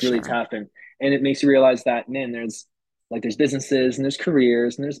yeah, For that's really sure. tough, and it makes you realize that man, there's businesses and there's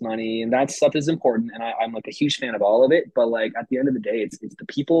careers and there's money and that stuff is important. And I'm like a huge fan of all of it. But like at the end of the day, it's the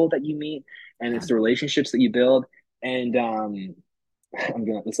people that you meet and Yeah. it's the relationships that you build. And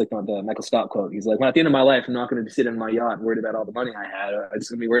it's like the Michael Scott quote. He's like, well, at the end of my life, I'm not going to sit in my yacht worried about all the money I had. I'm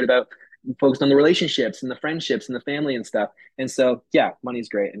just going to be worried about focused on the relationships and the friendships and the family and stuff. And so, yeah, money's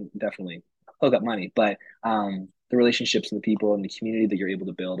great and definitely hook up money, but the relationships and the people and the community that you're able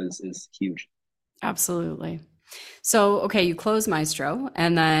to build is huge. Absolutely. So, okay, you closed Maestro,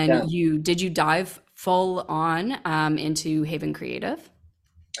 and then Yeah. did you dive full on into Haven Creative?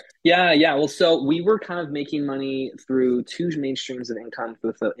 Yeah. Well, so we were kind of making money through two main streams of income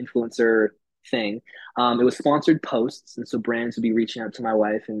with the influencer thing. It was sponsored posts, and so brands would be reaching out to my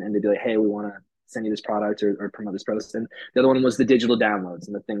wife and they'd be like, "Hey, we want to send you this product or promote this post." And the other one was the digital downloads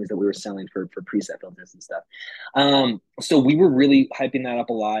and the things that we were selling for preset filters and stuff. So we were really hyping that up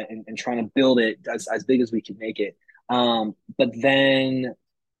a lot and trying to build it as big as we could make it. But then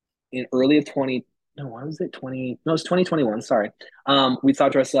in early of 20 no what was it 20 no it's 2021, sorry. We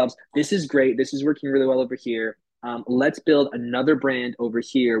thought to ourselves, this is great, this is working really well over here. Let's build another brand over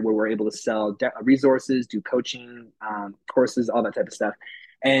here where we're able to sell resources, do coaching, courses, all that type of stuff.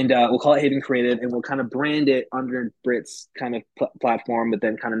 And we'll call it Haven Creative, and we'll kind of brand it under Brit's kind of platform, but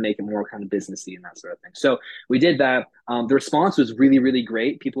then kind of make it more kind of businessy and that sort of thing. So we did that. The response was really, really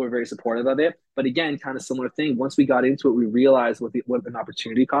great. People were very supportive of it. But again, kind of similar thing. Once we got into it, we realized what an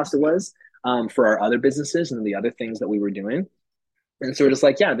opportunity cost it was, for our other businesses and the other things that we were doing. And so we're just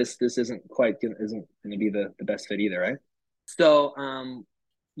like, yeah, this isn't going to be the best fit either, right? So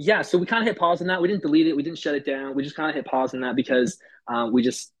yeah, so we kind of hit pause on that. We didn't delete it. We didn't shut it down. We just kind of hit pause on that because we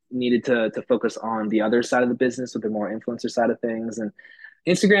just needed to focus on the other side of the business with the more influencer side of things. And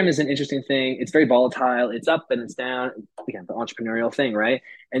Instagram is an interesting thing. It's very volatile. It's up and it's down. Again, the entrepreneurial thing, right?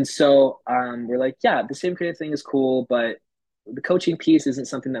 And so we're like, yeah, the same creative thing is cool, but the coaching piece isn't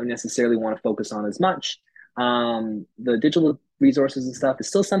something that we necessarily want to focus on as much. The digital resources and stuff is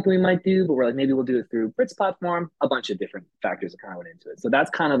still something we might do, but we're like, maybe we'll do it through Brit's platform. A bunch of different factors that kind of went into it. So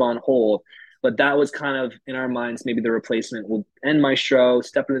that's kind of on hold. But that was kind of in our minds, maybe the replacement will end Maestro,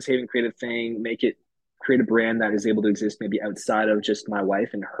 step in this Haven Creative thing, make it create a brand that is able to exist maybe outside of just my wife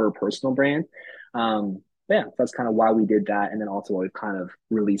and her personal brand. Yeah, that's kind of why we did that. And then also we've kind of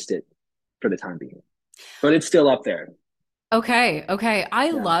released it for the time being. But it's still up there. Okay, okay. I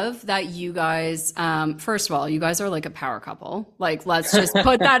Yeah. love that you guys, first of all, you guys are like a power couple. Like, let's just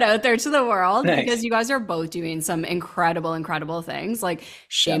put that out there to the world because Thanks. you guys are both doing some incredible, incredible things. Like, Yeah,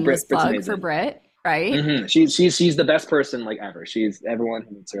 shameless Brit's plug for amazing. Brit, right? She's the best person like ever. She's everyone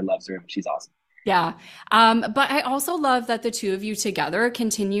who meets her loves her. She's awesome. Yeah. But I also love that the two of you together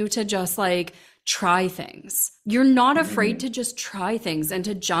continue to just like try things. You're not afraid Mm-hmm. to just try things and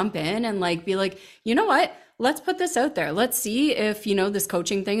to jump in and like be like, you know what? Let's put this out there. Let's see if, this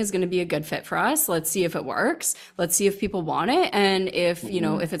coaching thing is going to be a good fit for us. Let's see if it works. Let's see if people want it. And if,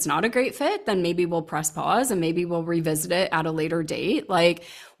 Mm-hmm. if it's not a great fit, then maybe we'll press pause and maybe we'll revisit it at a later date. Like,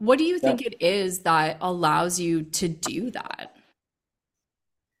 what do you Yeah, think it is that allows you to do that?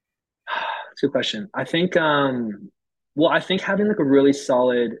 it's a good question. I think having like a really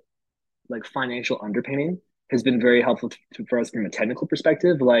solid like financial underpinning has been very helpful for us from a technical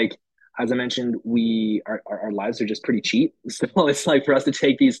perspective. Like as I mentioned, our lives are just pretty cheap, so it's like for us to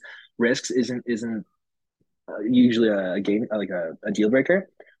take these risks isn't usually a game like a deal breaker.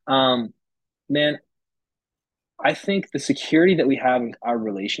 Um, Man, I think the security that we have in our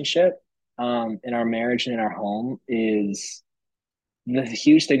relationship, in our marriage and in our home is the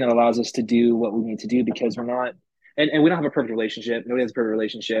huge thing that allows us to do what we need to do because we're not, and we don't have a perfect relationship. Nobody has a perfect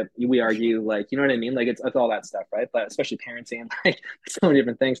relationship. We argue, like, you know what I mean? Like it's all that stuff, right? But especially parenting, like so many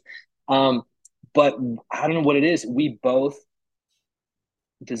different things. Um, but I don't know what it is. We both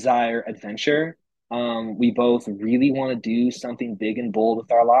desire adventure. We both really want to do something big and bold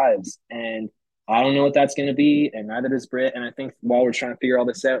with our lives. And I don't know what that's going to be, and neither does Britt. And I think while we're trying to figure all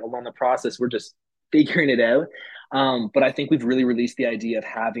this out along the process, we're just figuring it out. But I think we've really released the idea of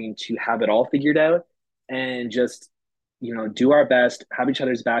having to have it all figured out and just, do our best, have each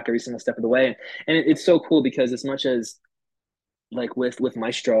other's back every single step of the way. And it's so cool because as much as like with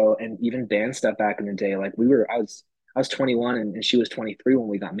Maestro and even band stuff back in the day, like I was 21 and she was 23 when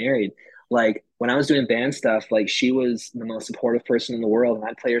we got married. like when I was doing band stuff, like she was the most supportive person in the world, and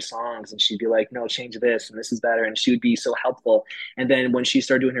I'd play her songs, and she'd be like, "No, change this, and this is better," and she would be so helpful. And then when she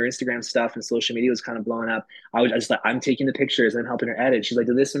started doing her Instagram stuff and social media was kind of blowing up, I just like, I'm taking the pictures and I'm helping her edit. She's like,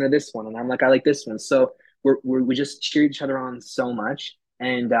 "Do this one or this one," and I'm like, "I like this one." So we just cheer each other on so much.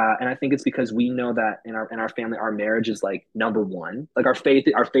 And I think it's because we know that in our family, our marriage is like number one. Like our faith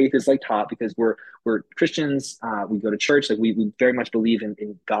is like top because we're Christians. We go to church. Like we very much believe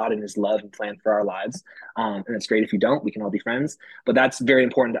in God and His love and plan for our lives. And it's great if you don't. We can all be friends, but that's very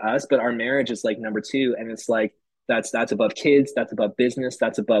important to us. But our marriage is like number two, and it's like that's above kids. That's above business.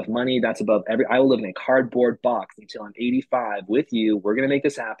 That's above money. That's above every. I will live in a cardboard box until I'm 85 with you. We're gonna make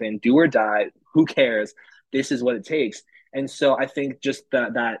this happen. Do or die. Who cares? This is what it takes. And so I think just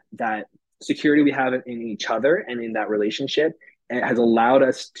that security we have in each other and in that relationship has allowed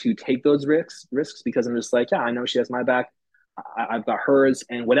us to take those risks because I'm just like, yeah, I know she has my back. I've got hers,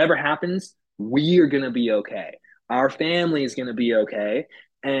 and whatever happens, we are gonna be okay. Our family is gonna be okay.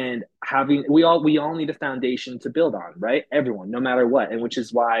 And having we all need a foundation to build on, right? Everyone, no matter what, and which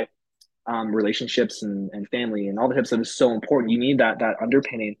is why relationships and family and all the types of stuff is so important. You need that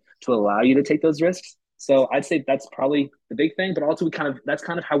underpinning to allow you to take those risks. So I'd say that's probably the big thing, but also that's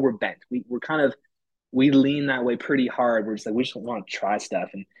kind of how we're bent. We lean that way pretty hard. We're just like we just want to try stuff.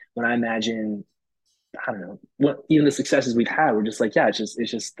 And when I imagine, I don't know, what even the successes we've had, we're just like, yeah, it's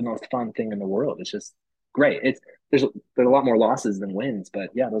just the most fun thing in the world. It's just great. There's a lot more losses than wins, but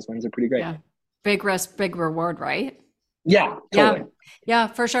yeah, those wins are pretty great. Yeah. Big risk, big reward, right? Yeah, Yeah. totally. Yeah,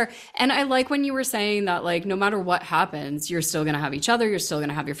 for sure. And I like when you were saying that, like, no matter what happens, you're still going to have each other. You're still going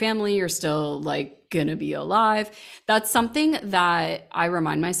to have your family. You're still like going to be alive. That's something that I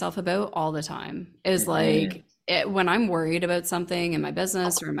remind myself about all the time is Mm-hmm. like when I'm worried about something in my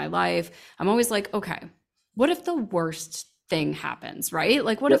business or in my life, I'm always like, okay, what if the worst thing happens, right?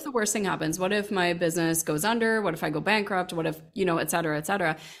 Like, what if Yep. the worst thing happens? What if my business goes under? What if I go bankrupt? What if, et cetera, et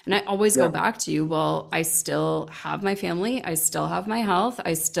cetera. And I always go Yeah. back to, well, I still have my family. I still have my health.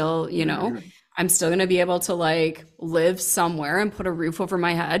 I still, Mm-hmm. I'm still going to be able to like live somewhere and put a roof over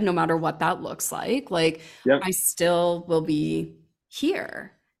my head, no matter what that looks like. Like, Yep. I still will be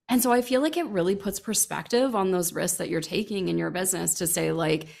here. And so I feel like it really puts perspective on those risks that you're taking in your business to say,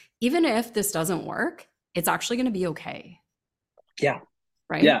 like, even if this doesn't work, it's actually going to be okay. Yeah.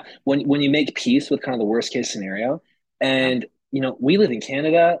 Right? Yeah, when you make peace with kind of the worst case scenario, Yeah. and we live in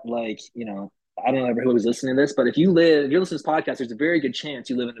Canada, like I don't know who's listening to this, but if you're listening to this podcast, there's a very good chance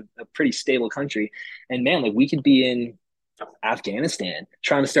you live in a pretty stable country, and man, like we could be in Afghanistan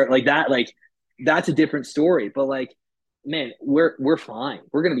trying to start like that, like that's a different story, but like man, we're fine,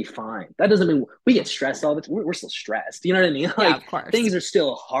 we're gonna be fine. That doesn't mean we get stressed all the time. We're still stressed, you know what I mean? Yeah, Like of course. things are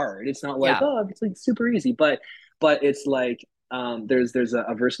still hard. It's not like Yeah. oh, it's like super easy, but it's like there's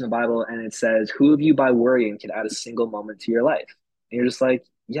a verse in the Bible and it says, "Who of you by worrying can add a single moment to your life?" And you're just like,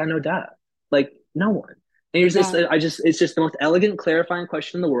 "Yeah, no doubt." Like no one. And you're just, Yeah. it's just the most elegant, clarifying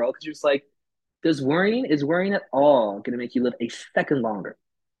question in the world because you're just like, is worrying at all going to make you live a second longer?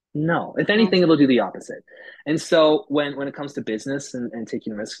 No. If No. anything, it'll do the opposite. And so when it comes to business and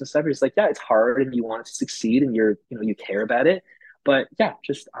taking risks and stuff, you're just like, yeah, it's hard and you want it to succeed and you care about it. But yeah,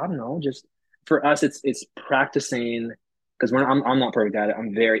 just I don't know, just for us, it's practicing because I'm not perfect at it.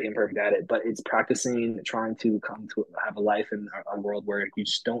 I'm very imperfect at it, but it's practicing trying to come to have a life in a world where you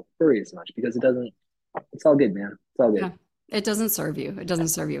just don't worry as much because it doesn't. It's all good, man. It's all good. Yeah. It doesn't serve you. It doesn't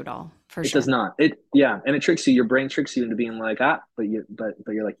serve you at all, for It does sure. not. It yeah, and it tricks you. Your brain tricks you into being like but you're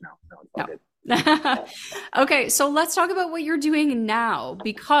like no, it's all No. good. Okay, so let's talk about what you're doing now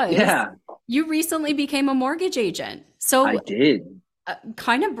because Yeah, you recently became a mortgage agent. I So, did.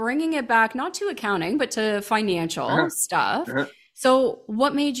 kind of bringing it back, not to accounting, but to financial Uh-huh, stuff. uh-huh. So,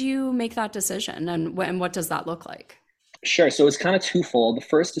 what made you make that decision and what does that look like? Sure. So it's kind of twofold. The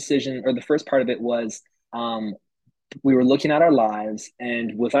first decision, or the first part of it was, um, we were looking at our lives,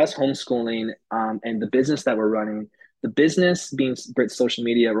 and with us homeschooling, and the business that we're running, the business being Brit's social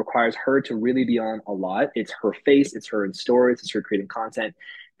media requires her to really be on a lot. It's her face, it's her in stories, it's her creating content,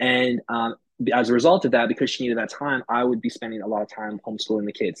 and as a result of that, because she needed that time, I would be spending a lot of time homeschooling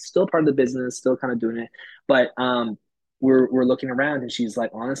the kids. Still part of the business, still kind of doing it, but we're looking around and she's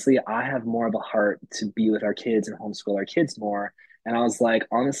like, honestly, I have more of a heart to be with our kids and homeschool our kids more. And I was like,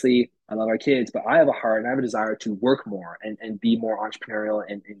 honestly, I love our kids, but I have a heart and I have a desire to work more and be more entrepreneurial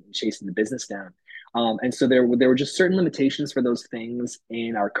and chasing the business down. And so there were just certain limitations for those things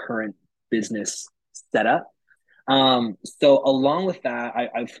in our current business setup. So along with that,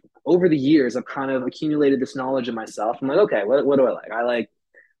 I've over the years I've kind of accumulated this knowledge of myself. I'm like, okay, what do I like? I like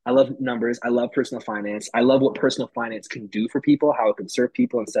I love numbers. I love personal finance. I love what personal finance can do for people, how it can serve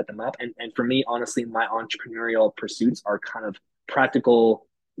people and set them up. And for me, honestly, my entrepreneurial pursuits are kind of practical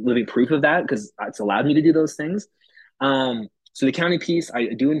living proof of that because it's allowed me to do those things. So the accounting piece, I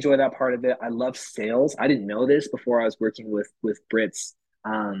do enjoy that part of it. I love sales. I didn't know this before I was working with Brits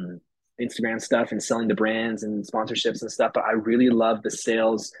um, Instagram stuff and selling the brands and sponsorships and stuff. But I really love the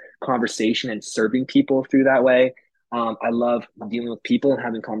sales conversation and serving people through that way. I love dealing with people and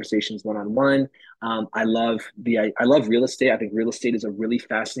having conversations one on one. I love real estate. I think real estate is a really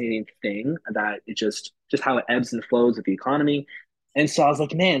fascinating thing that it just how it ebbs and flows with the economy. And so I was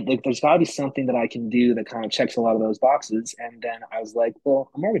like, man, like there's got to be something that I can do that kind of checks a lot of those boxes. And then I was like,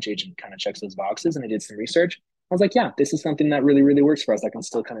 well, a mortgage agent kind of checks those boxes. And I did some research. I was like, yeah, this is something that really, really works for us. I can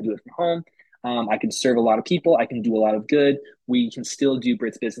still kind of do it from home. I can serve a lot of people. I can do a lot of good. We can still do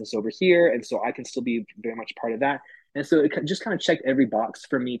Brit's business over here. And so I can still be very much part of that. And so it just kind of checked every box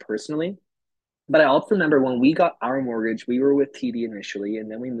for me personally. But I also remember when we got our mortgage, we were with TD initially, and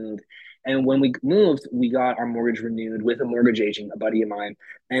then we moved. And when we moved, we got our mortgage renewed with a mortgage agent, a buddy of mine.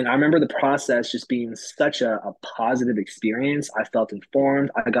 And I remember the process just being such a positive experience. I felt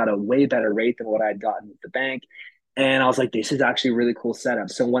informed. I got a way better rate than what I'd gotten at the bank. And I was like, this is actually a really cool setup.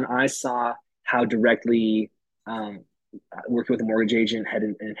 So when I saw how directly working with a mortgage agent had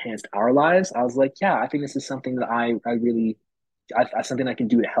enhanced our lives, I was like, yeah, I think this is something that I really, something I can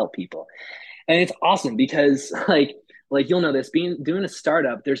do to help people. And it's awesome because like you'll know this being doing a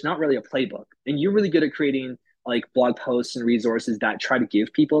startup, there's not really a playbook, and you're really good at creating like blog posts and resources that try to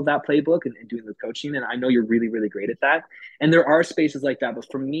give people that playbook and doing the coaching. And I know you're really, really great at that. And there are spaces like that. But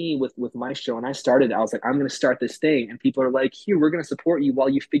for me, with my show, and I started, I was like, I'm going to start this thing. And people are like, here, we're going to support you while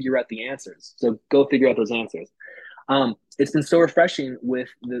you figure out the answers. So go figure out those answers. It's been so refreshing with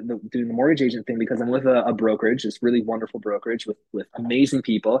doing the mortgage agent thing because I'm with a brokerage, this really wonderful brokerage with amazing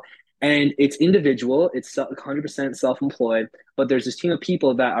people, and it's individual, it's 100% self-employed, but there's this team of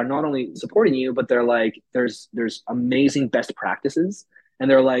people that are not only supporting you, but they're like, there's amazing best practices, and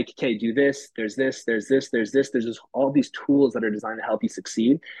they're like, okay, do this, there's just all these tools that are designed to help you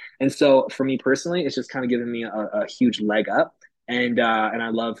succeed. And so for me personally, it's just kind of given me a huge leg up, and I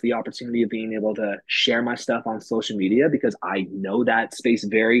love the opportunity of being able to share my stuff on social media because I know that space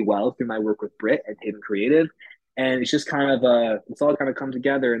very well through my work with Brit and Hidden Creative, and it's just kind of it's all kind of come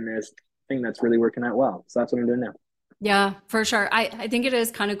together in this thing that's really working out well. So that's what I'm doing now. Yeah, for sure. I think it is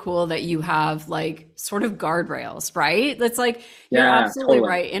kind of cool that you have like sort of guardrails, right? It's like you're Yeah, absolutely totally.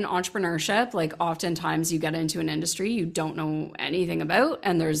 right. In entrepreneurship, like oftentimes you get into an industry you don't know anything about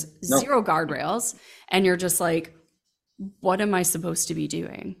and there's No, zero guardrails and you're just like, what am I supposed to be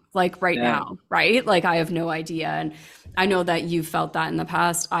doing like right yeah, now? Right? Like I have no idea. And I know that you've felt that in the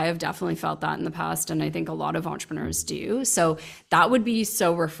past. I have definitely felt that in the past. And I think a lot of entrepreneurs do. So that would be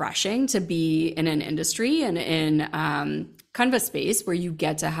so refreshing to be in an industry and in kind of a space where you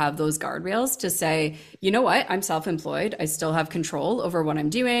get to have those guardrails to say, you know what, I'm self employed. I still have control over what I'm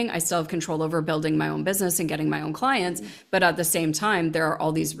doing. I still have control over building my own business and getting my own clients. But at the same time, there are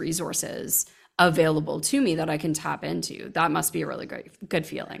all these resources available to me that I can tap into. That must be a really great, good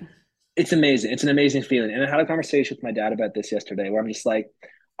feeling. it's amazing. It's an amazing feeling. And I had a conversation with my dad about this yesterday where I'm just like,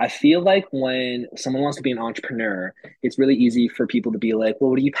 I feel like when someone wants to be an entrepreneur, it's really easy for people to be like,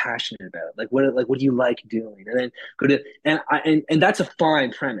 well, what are you passionate about? What do you like doing? And then go to and that's a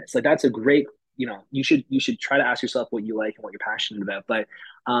fine premise. Like that's a great, you should try to ask yourself what you like and what you're passionate about. But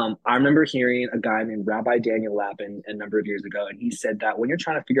I remember hearing a guy named Rabbi Daniel Lapin a number of years ago, and he said that when you're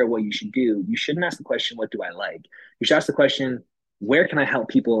trying to figure out what you should do, you shouldn't ask the question, what do I like? You should ask the question, where can I help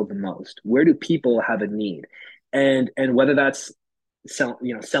people the most? Where do people have a need? And whether that's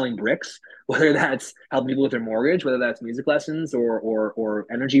selling bricks, whether that's helping people with their mortgage, whether that's music lessons or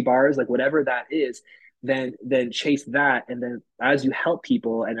energy bars, like whatever that is, then chase that. And then as you help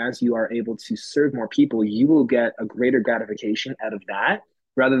people and as you are able to serve more people, you will get a greater gratification out of that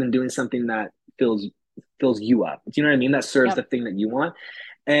rather than doing something that fills you up. Do you know what I mean? That serves the Yep. thing that you want.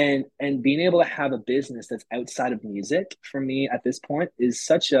 And being able to have a business that's outside of music for me at this point is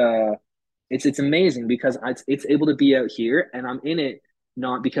such a it's amazing because it's able to be out here and I'm in it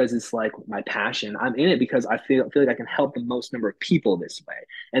not because it's like my passion. I'm in it because I feel like I can help the most number of people this way.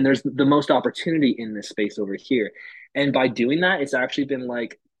 And there's the most opportunity in this space over here. And by doing that, it's actually been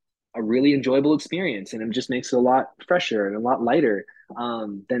like a really enjoyable experience and it just makes it a lot fresher and a lot lighter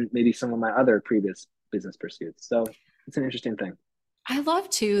than maybe some of my other previous business pursuits. So it's an interesting thing. I love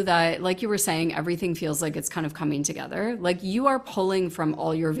too that, like you were saying, everything feels like it's kind of coming together. Like you are pulling from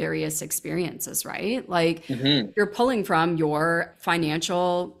all your various experiences, right? Like Hmm. you're pulling from your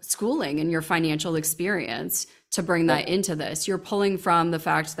financial schooling and your financial experience to bring Yeah. that into this. You're pulling from the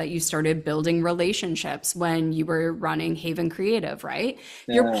fact that you started building relationships when you were running Haven Creative, right?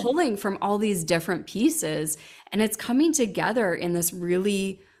 You're Yeah. pulling from all these different pieces and it's coming together in this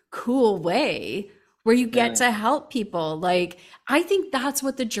really cool way where you get Yeah. to help people. Like, I think that's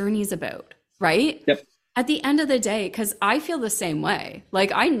what the journey's about, right? Yep. At the end of the day, because I feel the same way.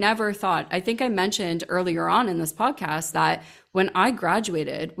 Like, I never thought, I think I mentioned earlier on in this podcast that when I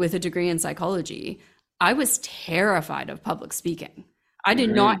graduated with a degree in psychology, I was terrified of public speaking. I did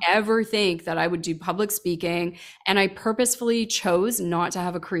not Hmm. ever think that I would do public speaking. And I purposefully chose not to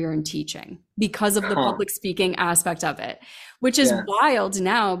have a career in teaching because of the Huh. public speaking aspect of it, which is Yeah. wild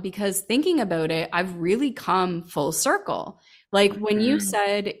now because thinking about it, I've really come full circle. Like when you Hmm.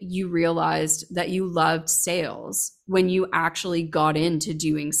 said you realized that you loved sales, when you actually got into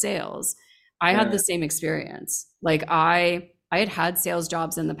doing sales, I had the Yeah. same experience. Like I had had sales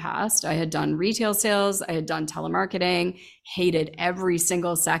jobs in the past. I had done retail sales, I had done telemarketing, hated every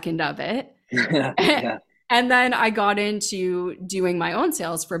single second of it. Yeah. Yeah. And then I got into doing my own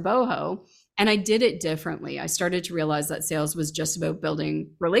sales for Boho and I did it differently. I started to realize that sales was just about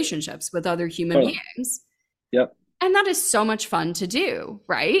building relationships with other human Totally. beings. Yep. And that is so much fun to do,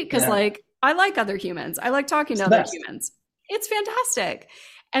 right? Because, Yeah. like, I like other humans, I like talking It's to the other best. humans. It's fantastic.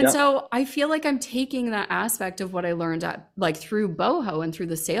 And Yep. so I feel like I'm taking that aspect of what I learned at, like, through Boho and through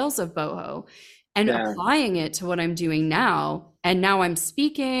the sales of Boho and Yeah. applying it to what I'm doing now. And now I'm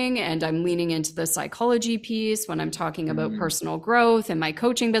speaking and I'm leaning into the psychology piece when I'm talking about Mm. personal growth and my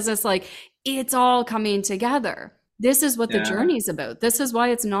coaching business. Like, it's all coming together. This is what the Yeah. journey is about. This is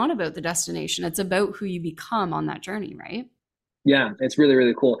why it's not about the destination. It's about who you become on that journey, right? Yeah, it's really,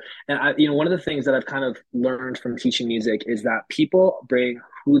 really cool. And one of the things that I've kind of learned from teaching music is that people bring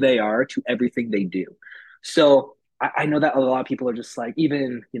who they are to everything they do. So I know that a lot of people are just like,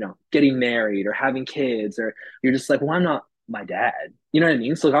 even, getting married or having kids, or you're just like, well, I'm not my dad. You know what I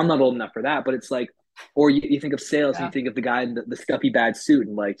mean? So like, I'm not old enough for that. But it's like, or you think of sales and you Yeah. think of the guy in the stuffy bad suit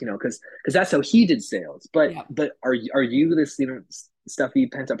and like, because that's how he did sales. But Yeah. but are you this, stuffy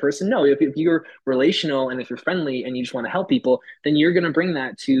pent up person? No, if you're relational and if you're friendly and you just want to help people, then you're going to bring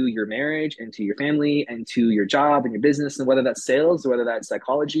that to your marriage and to your family and to your job and your business. And whether that's sales or whether that's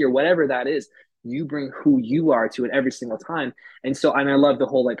psychology or whatever that is, you bring who you are to it every single time. And so, and I love the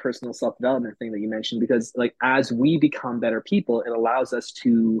whole like personal self development thing that you mentioned, because like as we become better people, it allows us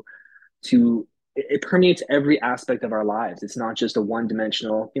to it permeates every aspect of our lives. It's not just a one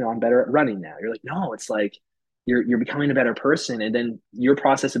dimensional, I'm better at running now. You're like, no, it's like you're becoming a better person. And then your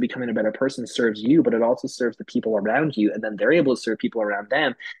process of becoming a better person serves you, but it also serves the people around you. And then they're able to serve people around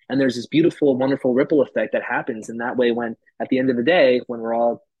them. And there's this beautiful, wonderful ripple effect that happens. And that way, when at the end of the day, when we're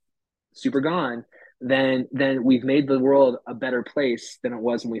all super gone, then we've made the world a better place than it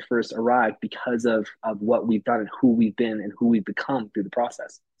was when we first arrived because of what we've done and who we've been and who we've become through the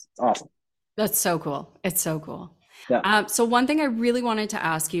process. It's awesome. That's so cool. It's so cool. Yeah. So one thing I really wanted to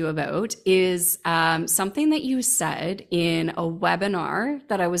ask you about is something that you said in a webinar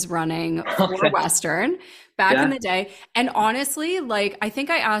that I was running for Okay. Western back in Yeah. the day. And honestly, like I think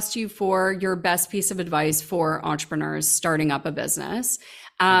I asked you for your best piece of advice for entrepreneurs starting up a business.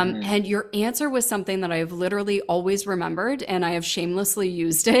 Mhm. And your answer was something that I've literally always remembered, and I have shamelessly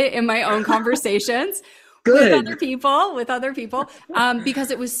used it in my own conversations Good. with other people,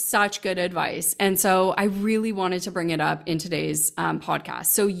 because it was such good advice. And so I really wanted to bring it up in today's podcast.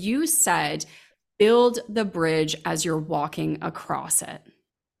 So you said, build the bridge as you're walking across it.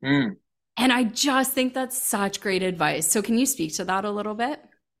 Mm. And I just think that's such great advice. So can you speak to that a little bit?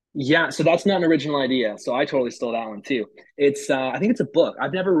 Yeah, so that's not an original idea. So I totally stole that one too. It's I think it's a book.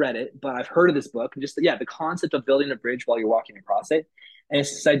 I've never read it, but I've heard of this book. Just yeah, the concept of building a bridge while you're walking across it. And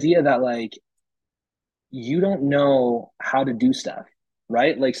it's this idea that like you don't know how to do stuff,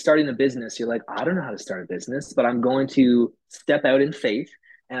 right? Like starting a business, you're like, I don't know how to start a business, but I'm going to step out in faith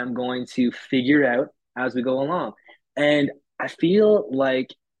and I'm going to figure it out as we go along. And I feel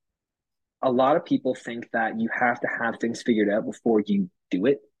like a lot of people think that you have to have things figured out before you do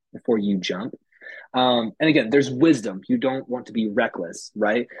it, before you jump. And again, there's wisdom. You don't want to be reckless,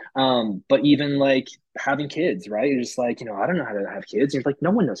 right? But even like having kids, right? You're just like, I don't know how to have kids. And you're like,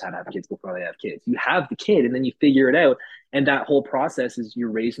 no one knows how to have kids before they have kids. You have the kid and then you figure it out. And that whole process is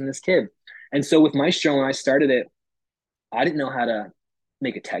you're raising this kid. And so with Maestro, when I started it, I didn't know how to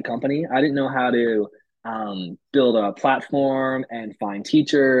make a tech company. I didn't know how to build a platform and find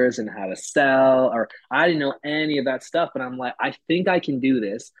teachers and how to sell, or I didn't know any of that stuff. But I'm like, I think I can do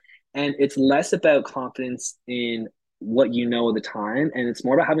this. And it's less about confidence in what you know at the time, and it's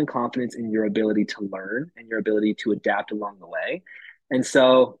more about having confidence in your ability to learn and your ability to adapt along the way. And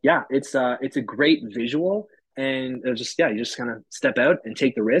so, yeah, it's a great visual. And it was just, yeah, you just kind of step out and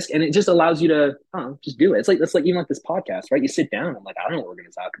take the risk. And it just allows you to, I don't know, just do it. It's like, that's like even like this podcast, right? You sit down, I'm like, I don't know what we're going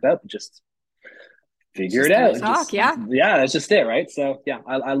to talk about, but just It's figure just it gonna out. And talk. just, Yeah. yeah, that's just it. Right. So yeah,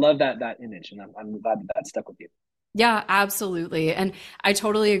 I love that image, and I'm glad that stuck with you. Yeah, absolutely. And I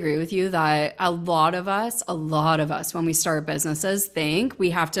totally agree with you that a lot of us, when we start businesses, think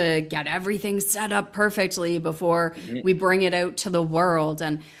we have to get everything set up perfectly before Mm-hmm. we bring it out to the world.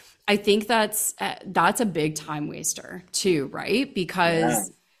 And I think that's a big time waster too, right? Yeah.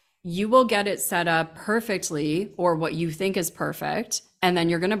 Because you will get it set up perfectly or what you think is perfect. And then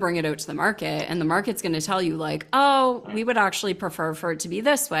you're going to bring it out to the market, and the market's going to tell you, like, oh, we would actually prefer for it to be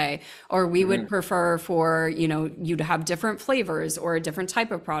this way, or we would Mm-hmm. prefer for, you to have different flavors or a different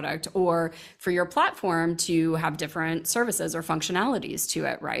type of product, or for your platform to have different services or functionalities to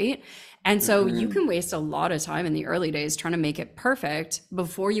it, right? And so you Mm-hmm. can waste a lot of time in the early days trying to make it perfect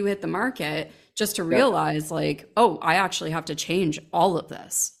before you hit the market, just to Yep. realize, like, oh, I actually have to change all of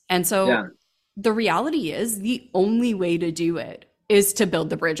this. And so Yeah. the reality is the only way to do it is to build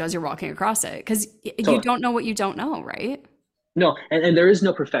the bridge as you're walking across it, because you Totally. don't know what you don't know, right? No, and there is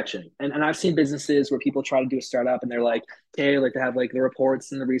no perfection. And I've seen businesses where people try to do a startup and they're like, okay, like they have like the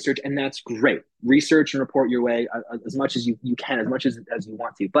reports and the research, and that's great. Research and report your way as much as you can, as much as you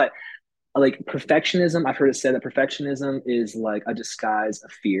want to. But like perfectionism, I've heard it said that perfectionism is like a disguise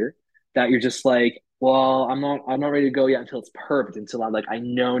of fear, that you're just like, well, I'm not ready to go yet until it's perfect, until I'm like, I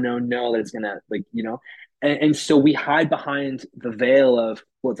know, no, no, that it's gonna, like, and so we hide behind the veil of,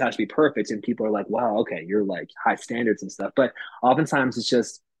 well, it has to be perfect, and people are like, wow, okay, you're like high standards and stuff, but oftentimes it's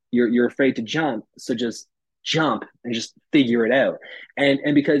just you're afraid to jump, so just jump and just figure it out.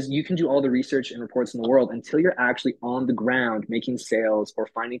 And because you can do all the research and reports in the world, until you're actually on the ground making sales or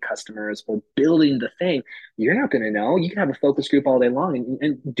finding customers or building the thing, you're not going to know. You can have a focus group all day long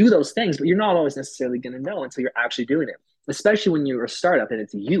and do those things, but you're not always necessarily going to know until you're actually doing it, especially when you're a startup and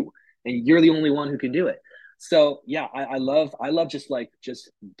it's you and you're the only one who can do it. So yeah, I love just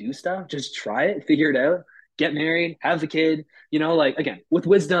do stuff, just try it, figure it out, get married, have the kid, like, again, with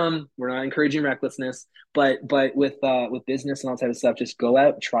wisdom. We're not encouraging recklessness, but with business and all type of stuff, just go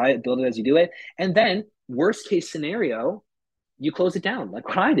out, try it, build it as you do it. And then worst case scenario, you close it down, like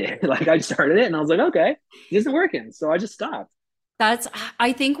what I did. Like, I started it and I was like, okay, this isn't working, so I just stopped. That's,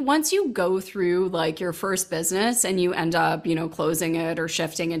 I think once you go through like your first business and you end up, closing it or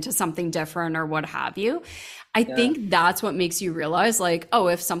shifting into something different or what have you, I Yeah. think that's what makes you realize, like, oh,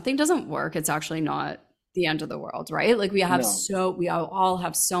 if something doesn't work, it's actually not the end of the world, right? Like No. we all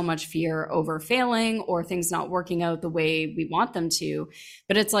have so much fear over failing or things not working out the way we want them to.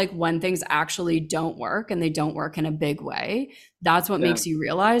 But it's like when things actually don't work and they don't work in a big way, that's what Yeah. makes you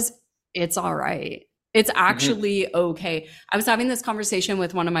realize it's all right. It's Mm-hmm. actually okay. I was having this conversation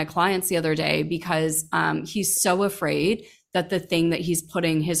with one of my clients the other day because he's so afraid that the thing that he's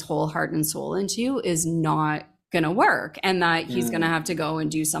putting his whole heart and soul into is not going to work and that he's going to Mm. have to go and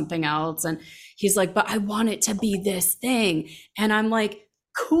do something else. And he's like, but I want it to be this thing. And I'm like,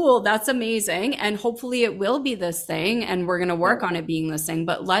 cool, that's amazing. And hopefully it will be this thing. And we're going to Yeah. work on it being this thing.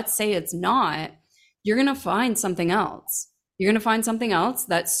 But let's say it's not, you're going to find something else. You're going to find something else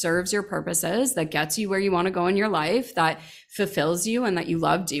that serves your purposes, that gets you where you want to go in your life, that fulfills you and that you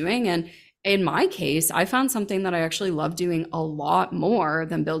love doing. And in my case, I found something that I actually love doing a lot more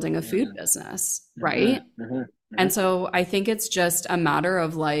than building a food Mm-hmm. business, Mm-hmm. right? Mm-hmm. Mm-hmm. And so I think it's just a matter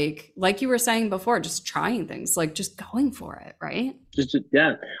of like you were saying before, just trying things, like just going for it, right?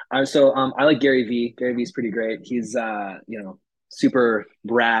 Yeah. I like Gary Vee. Gary Vee's pretty great. He's super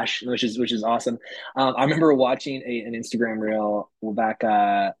brash, which is awesome. I remember watching an Instagram reel back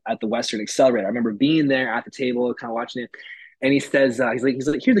at the Western Accelerator. I remember being there at the table, kind of watching it, and he says, he's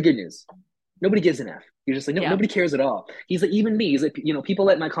like, here's the good news. Nobody gives an F. He's just like, no, Yeah. nobody cares at all. He's like, even me. He's like, people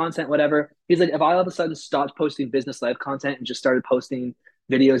like my content, whatever. He's like, if I all of a sudden stopped posting business life content and just started posting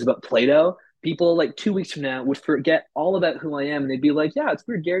videos about Play-Doh, people like 2 weeks from now would forget all about who I am, and they'd be like, yeah, it's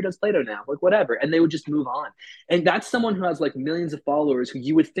weird, Gary does Play-Doh now, like whatever, and they would just move on. And that's someone who has like millions of followers, who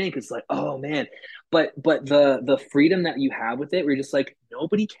you would think is like, oh man, but the freedom that you have with it, where you're just like,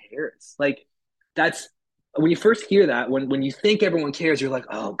 nobody cares. Like, that's when you first hear that, when you think everyone cares, you're like,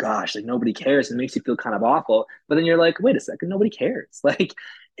 oh gosh, like nobody cares, and it makes you feel kind of awful. But then you're like, wait a second, nobody cares. Like,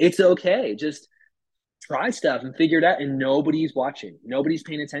 it's okay, just try stuff and figure it out, and nobody's watching, nobody's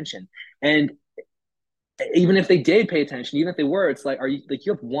paying attention. And even if they did pay attention, even if they were, it's like, are you, like,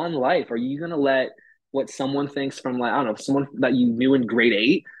 you have one life, are you going to let what someone thinks from, like, I don't know, someone that you knew in grade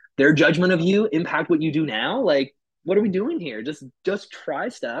 8, their judgment of you impact what you do now? Like, what are we doing here? Just try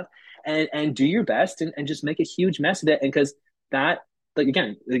stuff and do your best, and just make a huge mess of it. And because that like,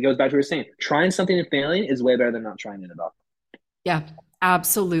 again, it goes back to what we were saying. Trying something and failing is way better than not trying it at all. Yeah,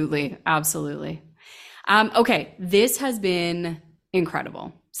 absolutely. Absolutely. Okay, this has been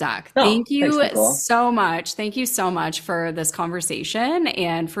incredible, Zach. No, Thank thanks, you Nicole. so much. Thank you so much for this conversation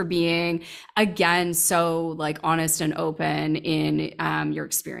and for being, again, so like honest and open in your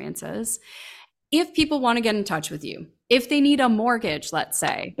experiences. If people want to get in touch with you, if they need a mortgage, let's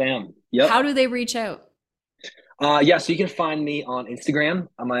say, Bam. Yep. how do they reach out? Yeah, so you can find me on Instagram.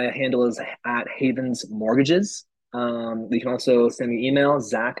 My handle is at Havens Mortgages. You can also send me an email,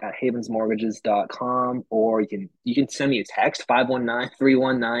 zach@havensmortgages.com, or you can send me a text,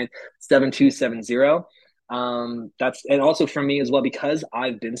 519-319-7270. That's, and also for me as well, because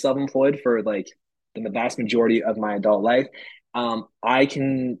I've been self-employed for like the vast majority of my adult life. I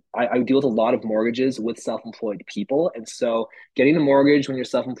deal with a lot of mortgages with self-employed people. And so getting a mortgage when you're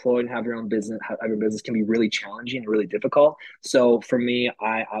self-employed and have your own business, have your business can be really challenging and really difficult. So for me,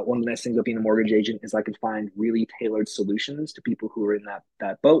 one of the nice things about being a mortgage agent is I can find really tailored solutions to people who are in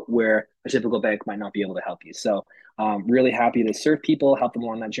that boat where a typical bank might not be able to help you. So really happy to serve people, help them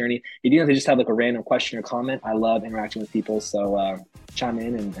along that journey. If you don't just have like a random question or comment, I love interacting with people. So chime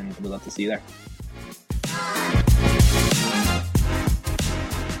in and we'd love to see you there.